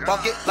 Walk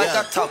it like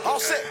I talk it. All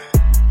set.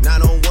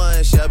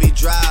 901 Shelby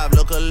Drive,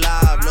 look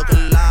alive.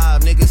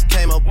 Niggas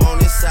came up on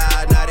this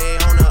side, now they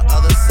on the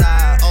other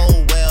side.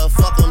 Oh well,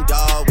 fuck them,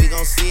 dawg. We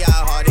gon' see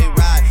how hard they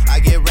ride. I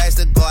get racks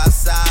to go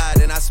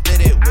outside, and I spit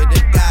it with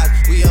the guys.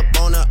 We up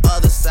on the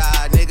other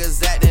side,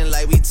 niggas acting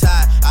like we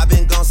tied. I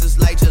been gone since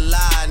like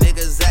July,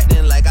 niggas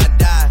acting like I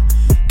died.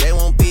 They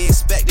won't be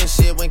expecting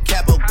shit when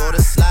Capo go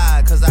to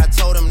slide. Cause I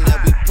told them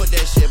that we put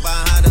that shit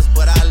behind us,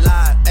 but I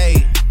lied.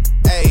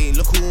 Ayy,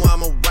 look who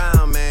I'm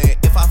around, man.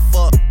 If I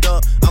fucked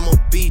up, I'ma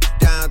be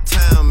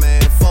downtown,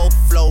 man. Full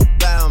flow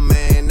bound,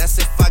 man. That's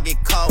if I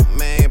get caught,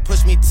 man.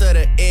 Push me to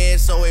the edge,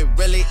 so it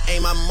really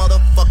ain't my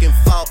motherfucking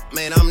fault,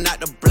 man. I'm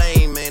not to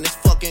blame, man. This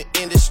fucking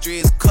industry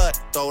is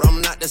cutthroat. I'm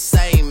not the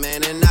same,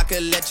 man. And I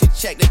could let you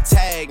check the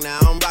tag now.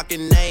 I'm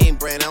rocking name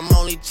brand. I'm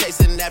only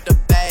chasing after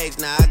bags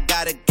now. I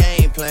got a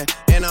game plan,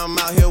 and I'm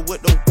out here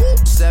with the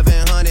whoop.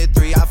 700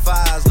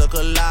 3i5s, look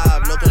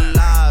alive.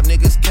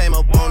 Niggas came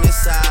up on this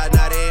side,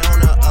 now they on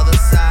the other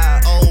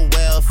side. Oh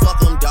well, fuck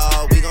them,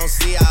 dawg. We gon'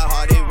 see how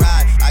hard they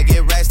ride. I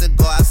get racks to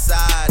go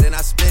outside, and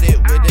I spit it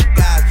with the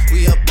guys.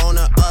 We up on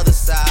the other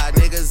side,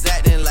 niggas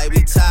acting like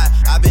we tied.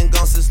 I been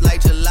gone since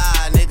like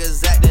July,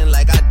 niggas acting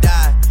like I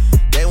died.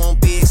 They won't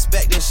be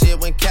expecting shit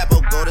when Capo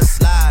go to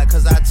slide.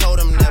 Cause I told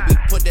them that we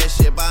put that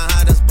shit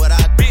behind us, but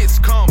I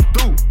bitch come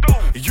through,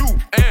 you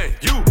and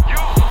you.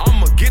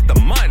 I'ma get the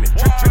money,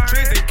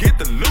 tricks and get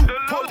the loot.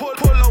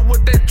 Pull up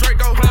with that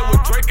Draco, play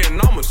with Drake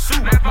and I'ma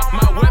shoot.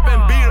 My weapon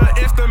be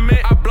the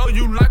instrument, I blow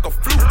you like a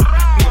flute.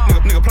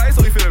 Nigga play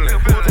so he feelin'.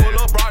 Pull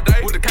up broad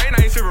day with the cane,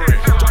 I ain't shivering.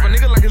 Drop a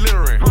nigga like he's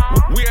littering.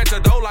 We at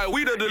your door like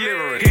we the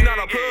delivering. He not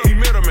a plug, he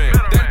middleman.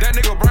 That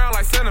nigga brown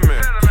like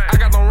cinnamon. I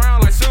got them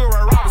round like Sugar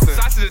Ray Robinson.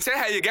 Sausage to check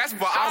how you gas,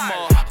 but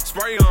I'ma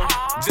spray him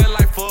just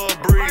like for a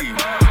breeze.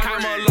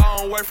 Came a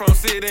long way from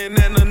sitting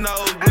in the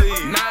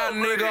nosebleed. Now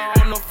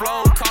nigga on the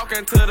floor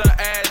talking to the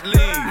athlete.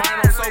 Man,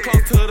 I'm so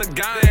close to the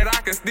gun that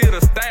I can steal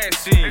the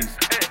stash sheets.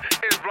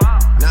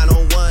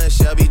 901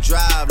 Shelby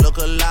Drive, look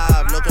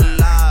alive.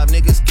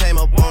 Niggas came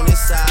up on this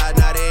side,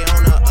 now they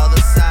on the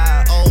other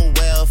side. Oh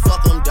well,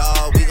 fuck them,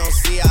 dawg. We gon'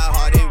 see how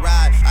hard they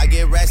ride. I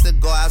get racks to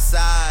go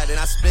outside, and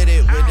I spit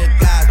it with the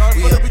guys.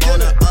 We up on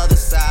the other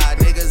side,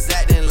 niggas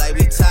acting like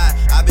we tied.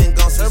 I been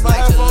gone since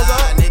like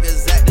July,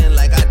 niggas acting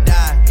like I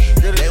died.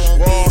 They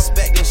won't be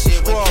expecting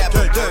shit when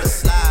Capo go to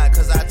slide.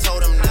 Cause I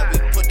told them that we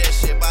put that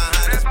shit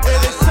behind us.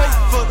 And they safe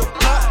for the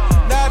plot,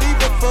 not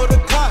even for the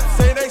cops.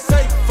 Say they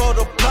safe for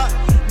the plot,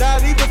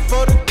 not even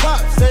for the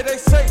cops. Say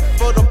they safe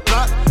for the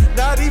plot,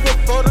 not even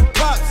for the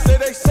cops. Say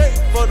they safe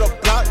for the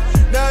plot,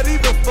 not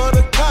even for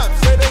the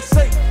cops. Say they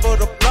safe for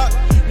the plot,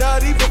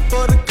 not even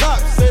for the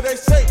cops. Say they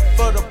safe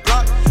for the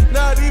plot,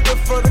 not even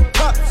for the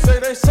cops. Say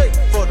they safe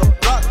for the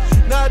plot,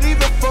 not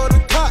even for the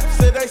cops.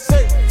 Say they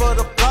safe for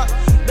the plot,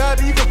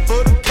 not even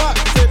for the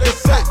cops. Say they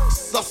safe.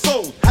 I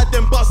sold, had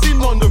them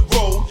buzzing on the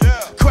road.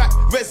 Crack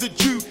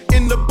residue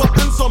in the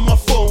buttons on my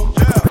phone.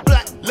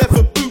 Black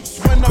leather boots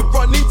when I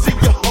run into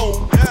your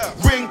home.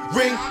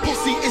 Ring,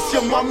 pussy, it's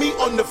your mummy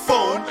on the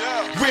phone.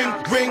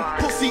 Ring,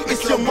 pussy,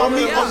 it's your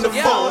mummy on the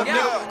phone.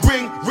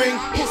 Ring,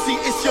 pussy,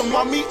 it's your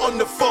mommy on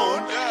the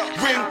phone.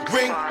 Ring,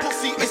 ring,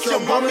 pussy, it's your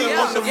mommy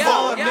on the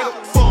phone.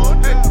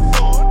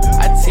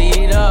 I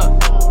teed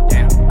up.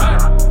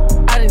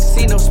 I didn't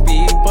see no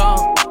speed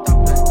bump.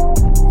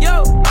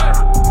 Yo,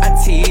 I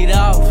teed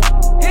off.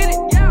 Hit it,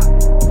 yeah.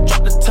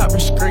 Drop the top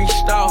and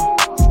screeched off.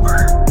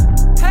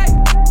 Hey,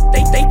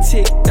 they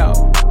ticked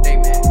off.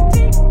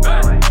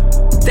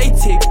 They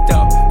ticked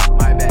off.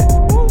 My bad.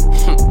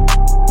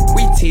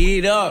 We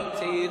teed up.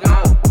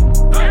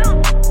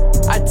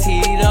 I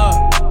teed up.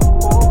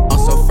 I'm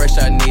so fresh,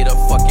 I need a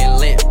fucking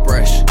lint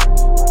brush.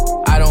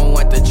 I don't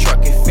want the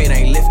truck if it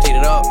ain't lifted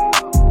up.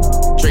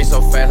 Drink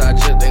so fast, I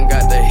just done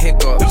got the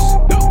hiccups.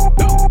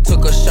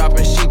 Took her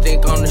shopping, she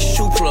think I'm the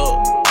shoe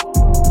plug.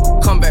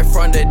 Come back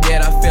from the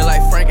dead, I feel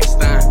like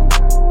Frankenstein.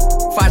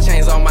 5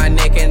 chains on my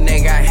neck and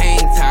they got hang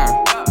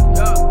time.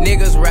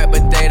 Niggas rap,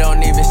 but they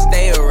don't even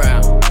stay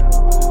around.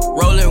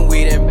 Rolling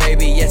weed and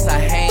baby, yes, I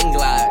hang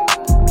glide.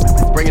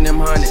 Bringing them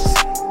hundreds,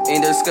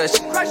 in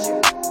discussion.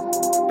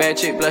 Bad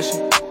chick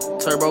blushing,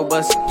 turbo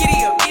bustin'.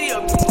 Giddy up, giddy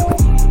up.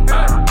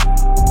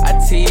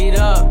 I teed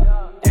up.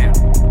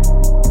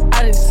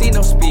 I didn't see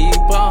no speed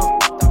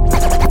bump.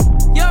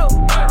 Yo,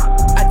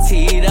 I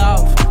teed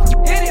off.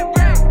 Hit it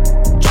right.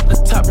 Drop the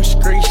top and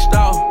screeched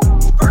off.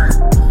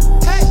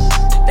 Hey,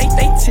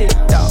 they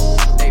ticked off.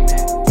 Hey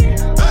man,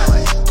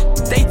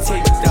 they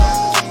ticked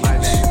off.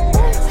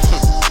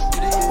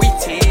 We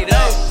teed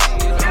up.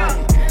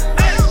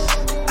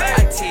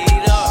 I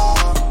teed up.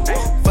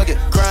 Fuck it,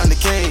 crown the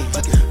king.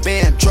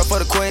 Band truck for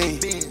the queen.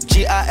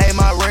 GIA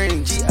my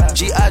ring.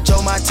 G.I.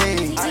 Joe my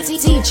team.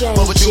 DJ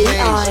What you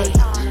G.I.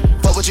 mean?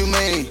 What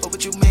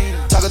you mean?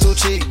 Talking too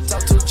cheap.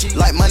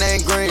 Like money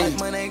ain't green.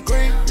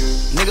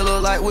 Nigga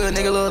look like Will,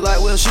 nigga look like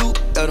Will, shoot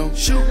at him.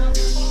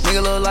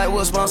 Nigga look like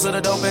Will sponsor the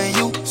dope and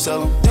you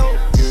sell him.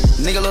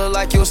 Nigga look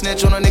like you a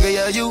snitch on a nigga,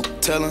 yeah, you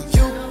tell him.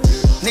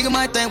 Nigga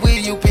might think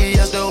we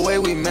UPS the way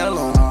we mail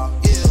on.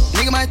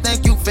 Nigga might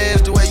think you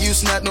fast the way you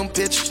snap them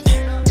pictures.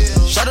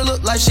 Shawty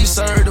look like she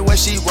served the way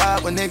she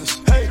ride with niggas.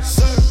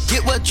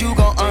 Get what you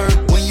gon'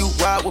 earn when you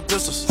ride with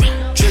pistols.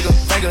 Trigger,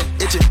 finger,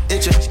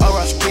 itchin',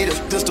 alright, Peter,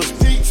 pistols.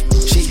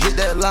 She hit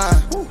that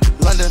line,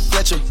 London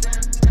Fletcher.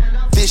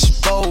 Fish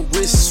bowl,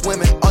 wrist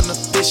swimming on the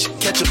fish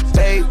catcher.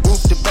 Bay,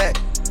 roof to back,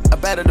 I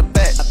batter the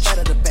back.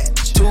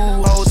 2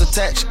 hoes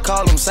attached,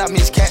 call them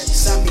Siamese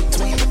cats.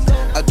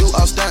 I do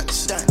all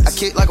stunts, I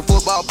kick like a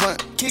football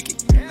punt.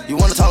 You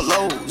wanna talk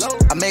lows,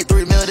 I made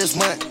 3 mil this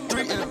month.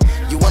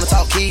 You wanna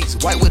talk keys,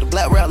 white with a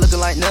black route looking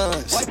like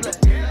nuns.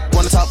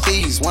 Wanna talk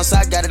fees, once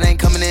I got it ain't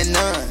coming in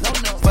none.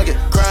 Fuck it,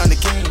 crown the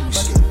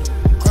kings.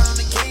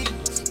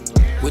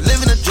 We're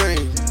living a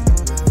dream.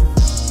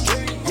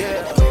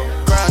 Yeah,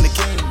 crown the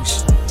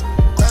kings.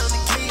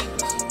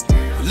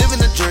 We're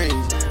living a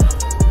dream.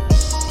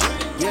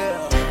 Yeah.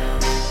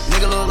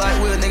 Nigga look like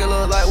Will, nigga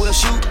look like Will,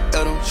 shoot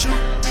at him.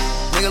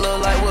 Nigga look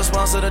like Will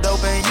sponsor the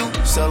dope and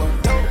you sell him.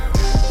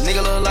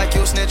 Nigga look like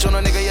you snitch on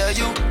a nigga, yeah,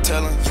 you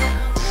tell him.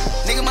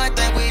 Nigga might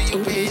think we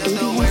UPS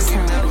the way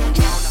we tell him.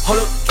 Hold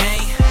up,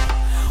 gang.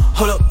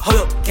 Hold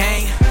up,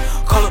 gang.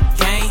 Call up,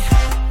 gang.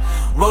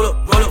 Roll up,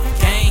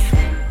 gang.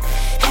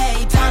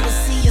 Hey, time to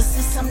see us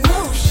in some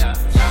new shit.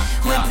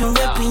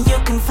 Whipping, you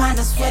can find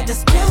us where the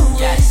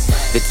stew is.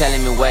 They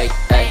telling me wait,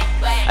 ayy.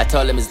 I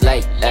told them it's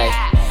late, ayy.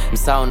 I'm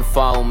so on the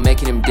phone,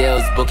 making them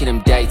deals, booking them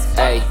dates,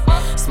 ayy.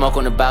 Smoke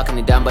on the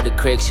balcony down by the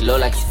creek, she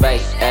look like it's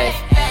fake, ayy.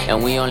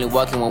 And we only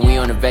walking when we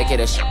on the vacay,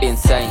 that shit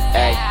insane,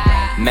 ayy.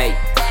 Mate,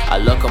 I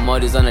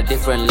locomotives on a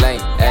different lane,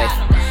 ayy.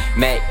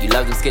 Mate, you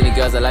love them skinny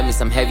girls, I like me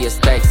some heavier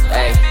steaks,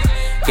 ayy.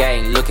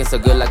 Gang, looking so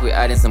good like we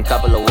adding some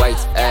couple of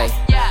weights, ayy.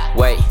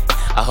 Wait,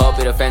 I hope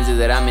it offends you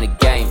that I'm in the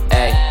game,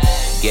 ayy.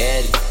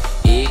 Get it,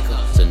 equal,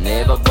 so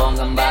never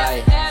pongan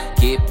by.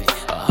 Keep it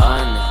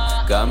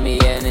 100, got me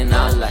in and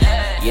out like.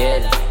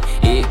 Get it,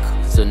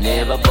 equal, so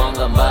never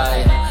pongan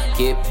by.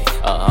 Keep it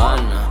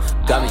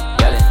 100, got me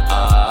yelling,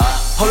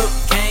 Hold up,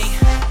 gang.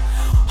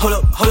 Hold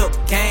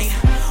up, gang.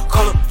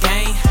 Call up,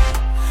 gang.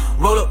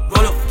 Roll up,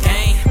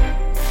 gang.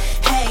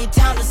 Hey,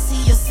 time to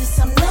see us in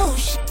some new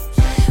shit.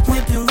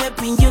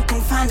 Whipping, you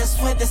can find us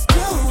where the stew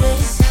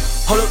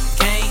is. Hold up,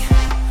 gang.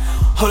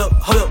 Hold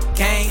up,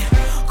 gang.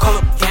 Call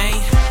up,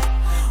 gang.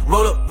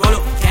 Roll up,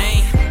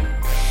 gang.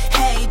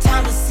 Hey,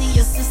 time to see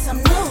us in some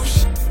new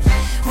shit.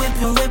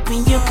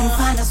 Whipping, you can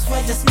find us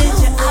where the stew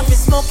is. I've been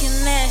smoking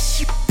that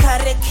shit,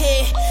 cut a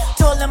kid.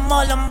 Told them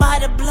all I'm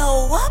about to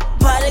blow up,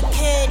 by the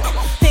kid.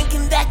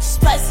 Thinking that you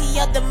spicy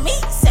of the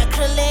meat,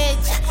 sacrilege.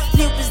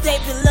 Neighbors, they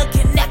been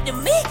looking after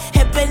me.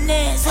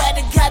 Happening, swear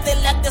to God they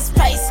like the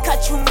spice,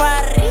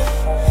 kachumbari.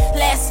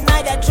 Last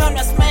night I drunk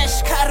a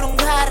smash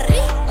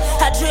karungari.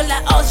 I drill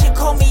like oh, she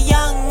call me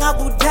young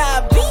Abu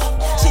Dhabi.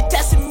 She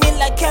testing me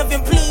like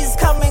Kevin, please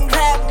come and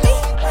grab me.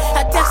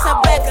 I text her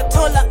back, I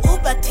told her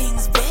Uber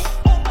things, babe.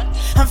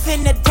 I'm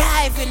finna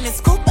dive in the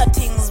scuba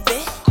things,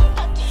 babe.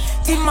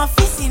 Team my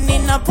fishing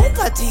in a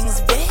pooper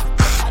things, babe.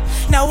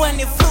 Now when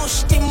it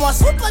flush, team more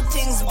super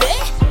things,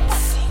 babe.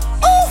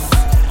 Ooh.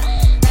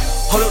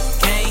 Hold up,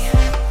 gang.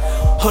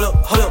 Hold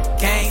up,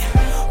 gang.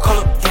 Call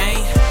up,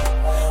 gang.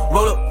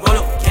 Roll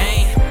up,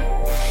 gang.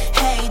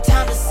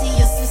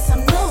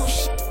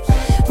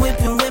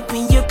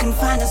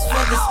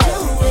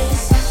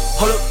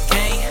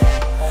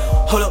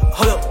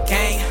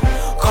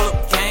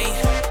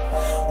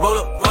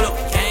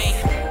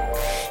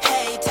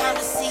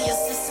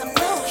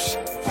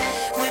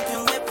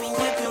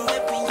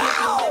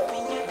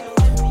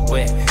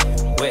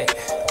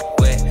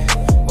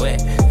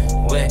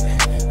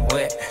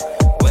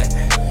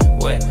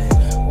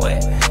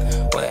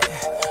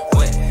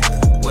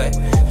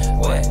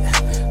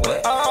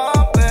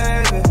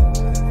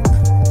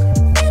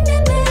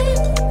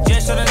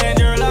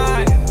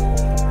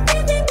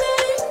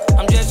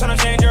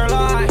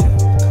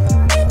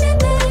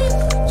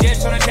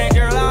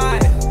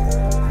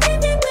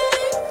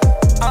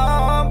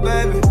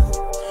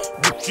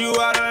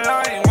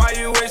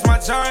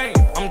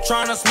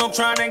 tryna smoke,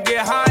 tryna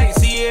get high.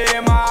 See it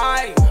in my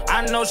eye.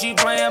 I know she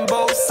playing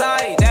both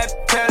sides. That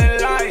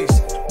telling lies.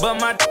 But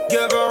my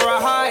give her a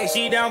high.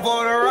 She down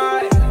for the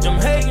ride.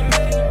 I'm hating,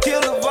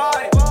 kill the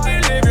vibe.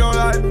 Live your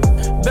life.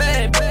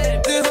 Bad,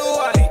 this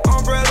Hawaii.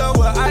 Umbrella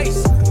with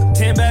ice.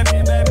 10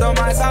 bad on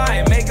my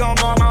side. Make them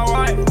on my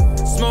wife.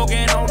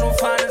 Smoking on the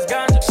finest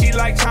ganja. She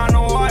like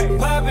China White.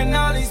 Popping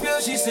all these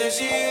pills. She said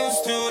she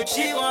used to it.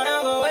 She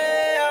wanna go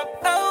way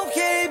up.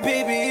 Okay,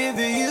 baby, if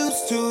you're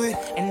used to it.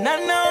 And I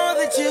know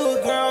that you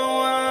a grown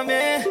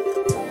woman.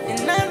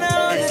 And I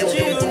know that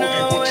you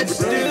know what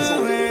to do.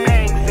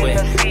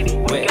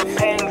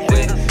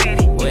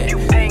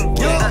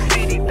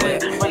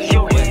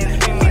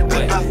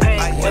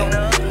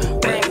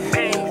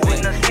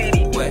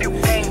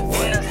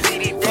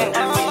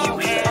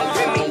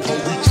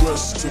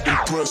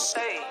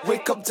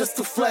 Wake up just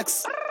to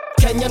flex.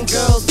 Kenyan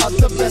girls are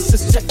the best,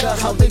 just check out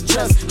how they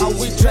dress. How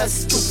we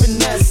dress to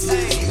finesse.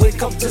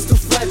 Wake up just to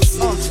flex.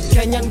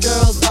 Kenyan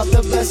girls are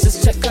the best,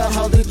 just check out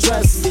how they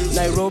dress.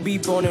 Nairobi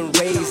born and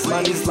raised,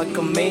 money's like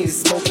a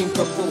maze. Smoking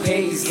purple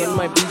haze. When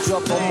my beat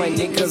drop, all my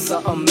niggas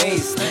are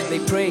amazed. They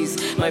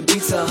praise, my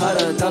beats are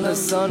hotter than the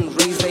sun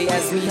rays. They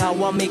ask me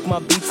how I make my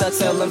beats, I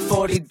tell them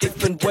 40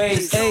 different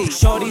ways. Hey,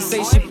 shorty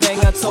say she bang,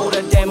 I told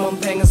her damn I'm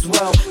bang as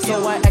well.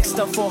 So I asked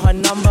her for her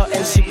number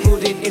and she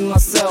put it in my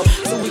cell.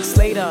 2 weeks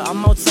later,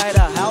 I'm outside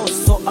her house,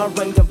 so I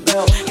rang the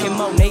bell. Came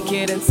out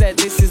naked and said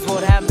this is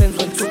what happens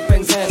when 2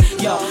 pangs end.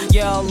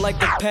 Yeah, I like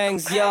the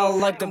pangs, yeah, I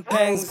like the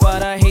pangs.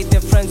 But I hate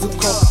their friends who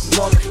call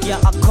walk. Yeah,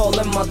 I call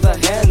them other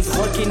hands.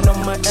 Working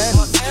on my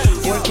ends,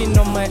 working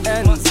on my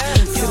ends.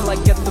 Till I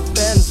get the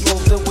bends, roll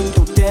the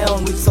window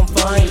down with some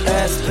fine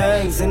ass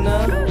bangs in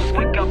the.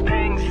 We got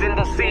pangs in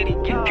the city.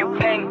 If you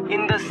bang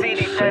in the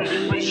city,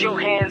 then raise your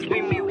hands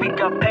with me. We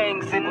got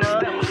pangs in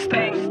the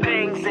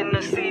pangs in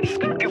the city.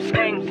 If you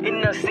bang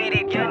in the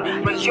city,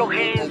 then raise your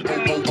hands with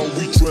me.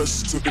 We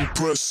dress to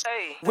impress.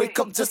 Wake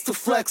up just to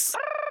flex.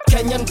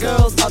 Kenyan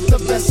girls are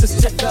the best,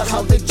 just check out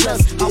how they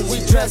dress. How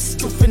we dress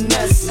to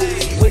finesse.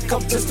 Wake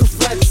up just to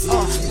flex.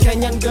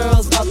 Kenyan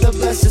girls are the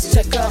best, just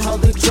check out how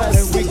they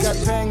dress. We got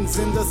pangs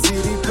in the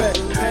city,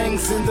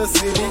 pangs in the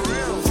city.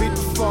 Fit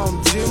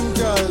from gym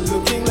girl,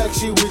 looking like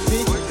she with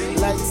me.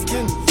 Light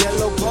skin,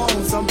 yellow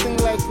bone, something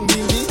like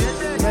Mimi.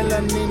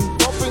 Melanin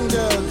popping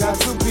girl, got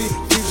to be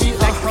Vivi.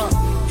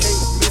 Hey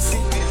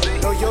Missy,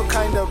 know you're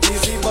kinda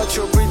busy, but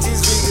your pretty's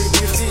really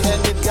gifty,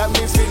 and it got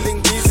me feeling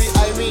dizzy.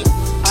 I mean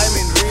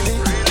really,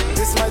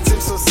 this might seem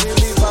so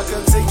silly, but I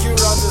can take you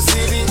around the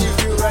city if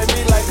you ride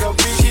me like a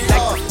biggie.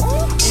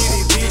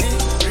 Itty bitty,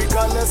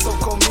 regardless of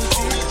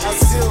committee, I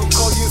still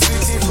call you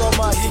sweetie. From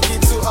a hickey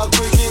to a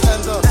quickie,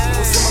 and the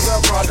Muslim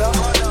girl brother,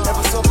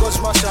 never so coach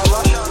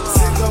mashallah.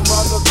 See them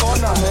round the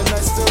corner, and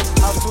I still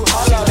have to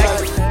holla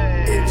like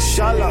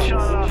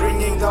Inshallah,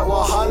 bringing that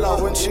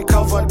wahala. When she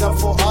covered up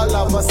for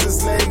Allah, but still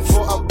slaying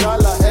for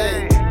Abdallah.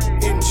 Hey,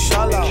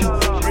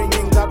 Inshallah,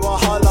 bringing that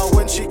wahala.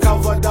 When she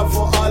covered up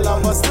for Allah,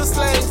 but still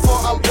slaying for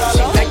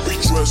Abdallah.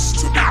 Dress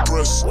to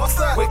impress. What's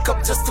that? Wake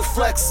up just to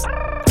flex.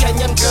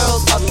 Kenyan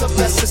girls are the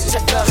best, just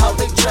check out how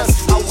they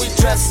dress. How we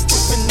dress to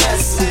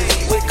finesse.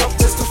 Wake up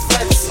just to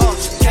flex.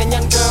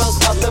 Kenyan girls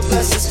are the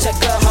best, just check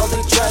out how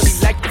they dress.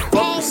 She like the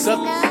fuck, suck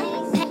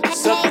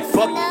and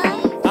fuck.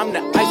 I'm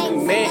the ice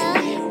cream man.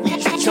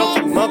 She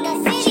chunky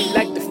monkey. She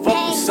like the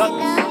fuck, suck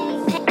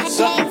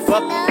and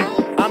fuck.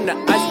 I'm the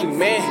ice cream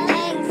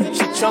man.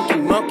 She chunky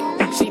monkey.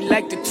 She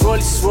like the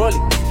trolley swirly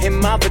in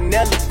my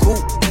vanilla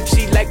coupe.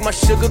 She like my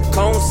sugar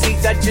cone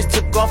seeds, I just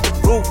took off the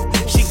roof.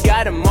 She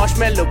got a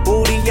marshmallow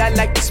booty, I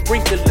like the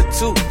sprinkler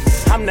too.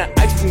 I'm the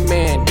ice cream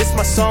man, this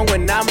my song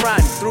when I'm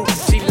riding through.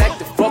 She like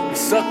the fuck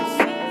suck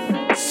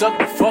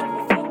and fuck.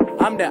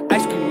 I'm the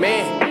ice cream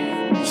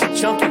man,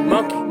 she chunky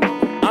monkey.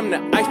 I'm the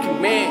ice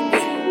cream man,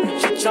 yeah.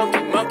 She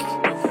chunky monkey.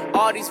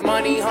 All these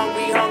money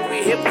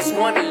hungry hippos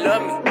wanna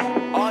love me.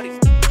 All these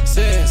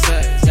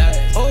sensei,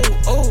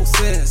 oh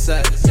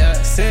sensei,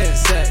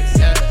 sensei,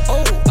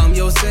 oh I'm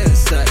your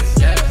sensei,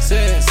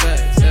 sensei,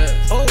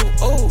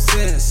 oh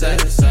sensei,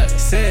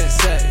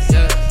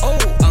 sensei, oh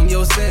I'm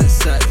your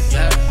sensei.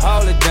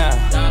 Hold it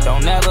down,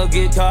 don't ever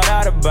get caught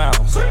out of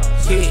bounds.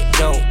 Hit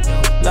dope,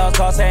 love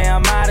call say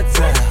I'm out of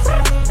town.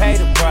 Pay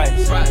the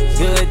price,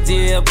 good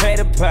deal, pay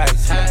the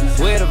price.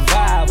 With a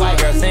vibe, white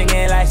girl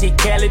singing like she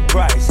Kelly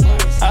Price.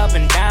 Up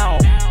and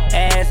down,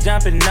 ass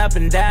jumping up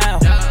and down.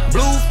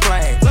 Blue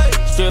flame,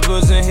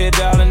 strippers in here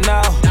darling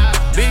now.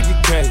 Beat the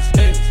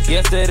case,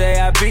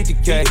 yesterday I beat the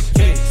case.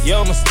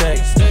 Your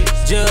mistake,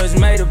 judge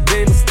made a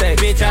big mistake.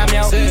 Bitch, I'm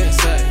your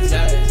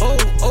sensei.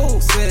 Oh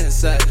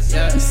sensei,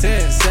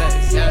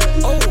 sensei.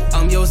 Oh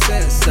I'm your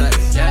sensei,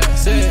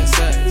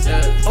 sensei.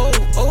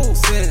 Oh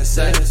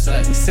sensei,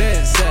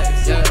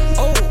 sensei.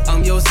 Oh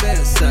I'm your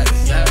sensei.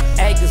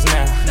 Acres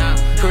now,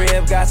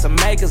 crib got some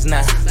acres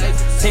now.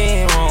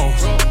 10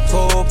 rooms,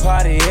 pool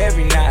party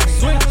every night.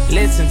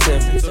 Listen to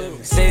me,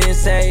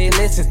 sensei,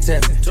 listen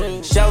to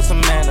me. Show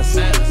some manners,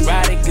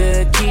 ride it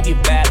good, keep you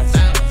balanced.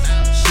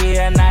 She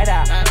a night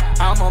out,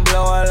 I'ma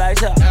blow her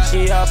lights up.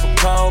 She up for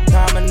cold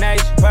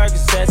combination,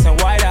 Percocets and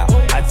white out.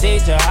 I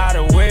teach her how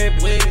to whip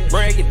it,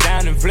 break it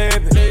down and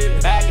flip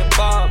it. Back and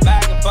forth,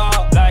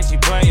 like she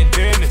playing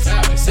tennis.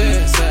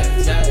 Sensei,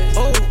 yeah.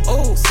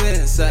 Oh,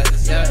 sensei,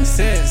 yeah.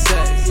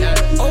 Sensei,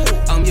 yeah. Oh,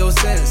 I'm your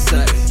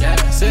sensei, yeah.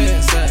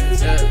 Sensei,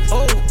 yeah.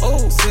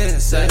 Oh,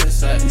 sensei,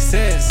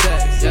 sensei,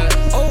 yeah.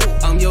 Oh,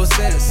 I'm your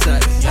sensei.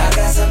 I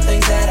got some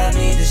things that I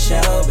need to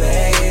show,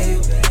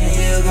 babe, and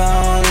you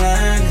gon'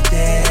 learn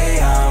today.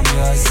 I'm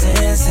your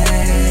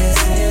sensei,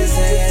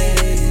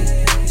 sensei.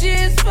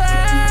 Just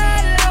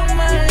follow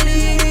my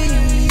lead.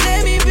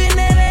 Let me bend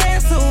that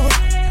ass over.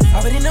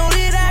 Already know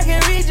that I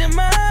can reach your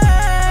mind.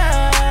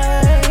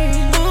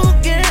 Ooh,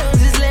 girl,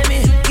 just let me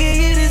give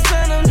you this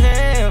kind of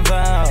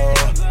level.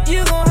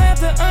 You gon' have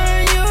to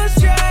earn your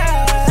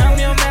stride. I'm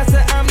your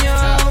master, I'm your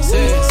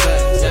sensei,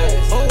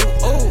 yeah.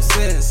 Oh,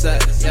 sensei,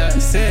 yeah.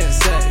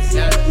 Sensei,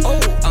 yeah. Oh,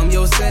 I'm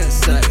your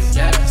sensei,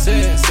 yeah.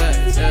 Sensei,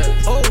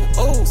 yeah.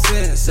 Oh,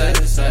 sensei,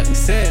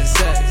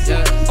 sensei,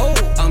 yeah. Oh,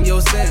 I'm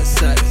your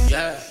sensei,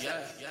 yeah.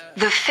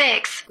 The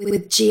Fix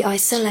with G.I.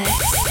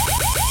 Selects.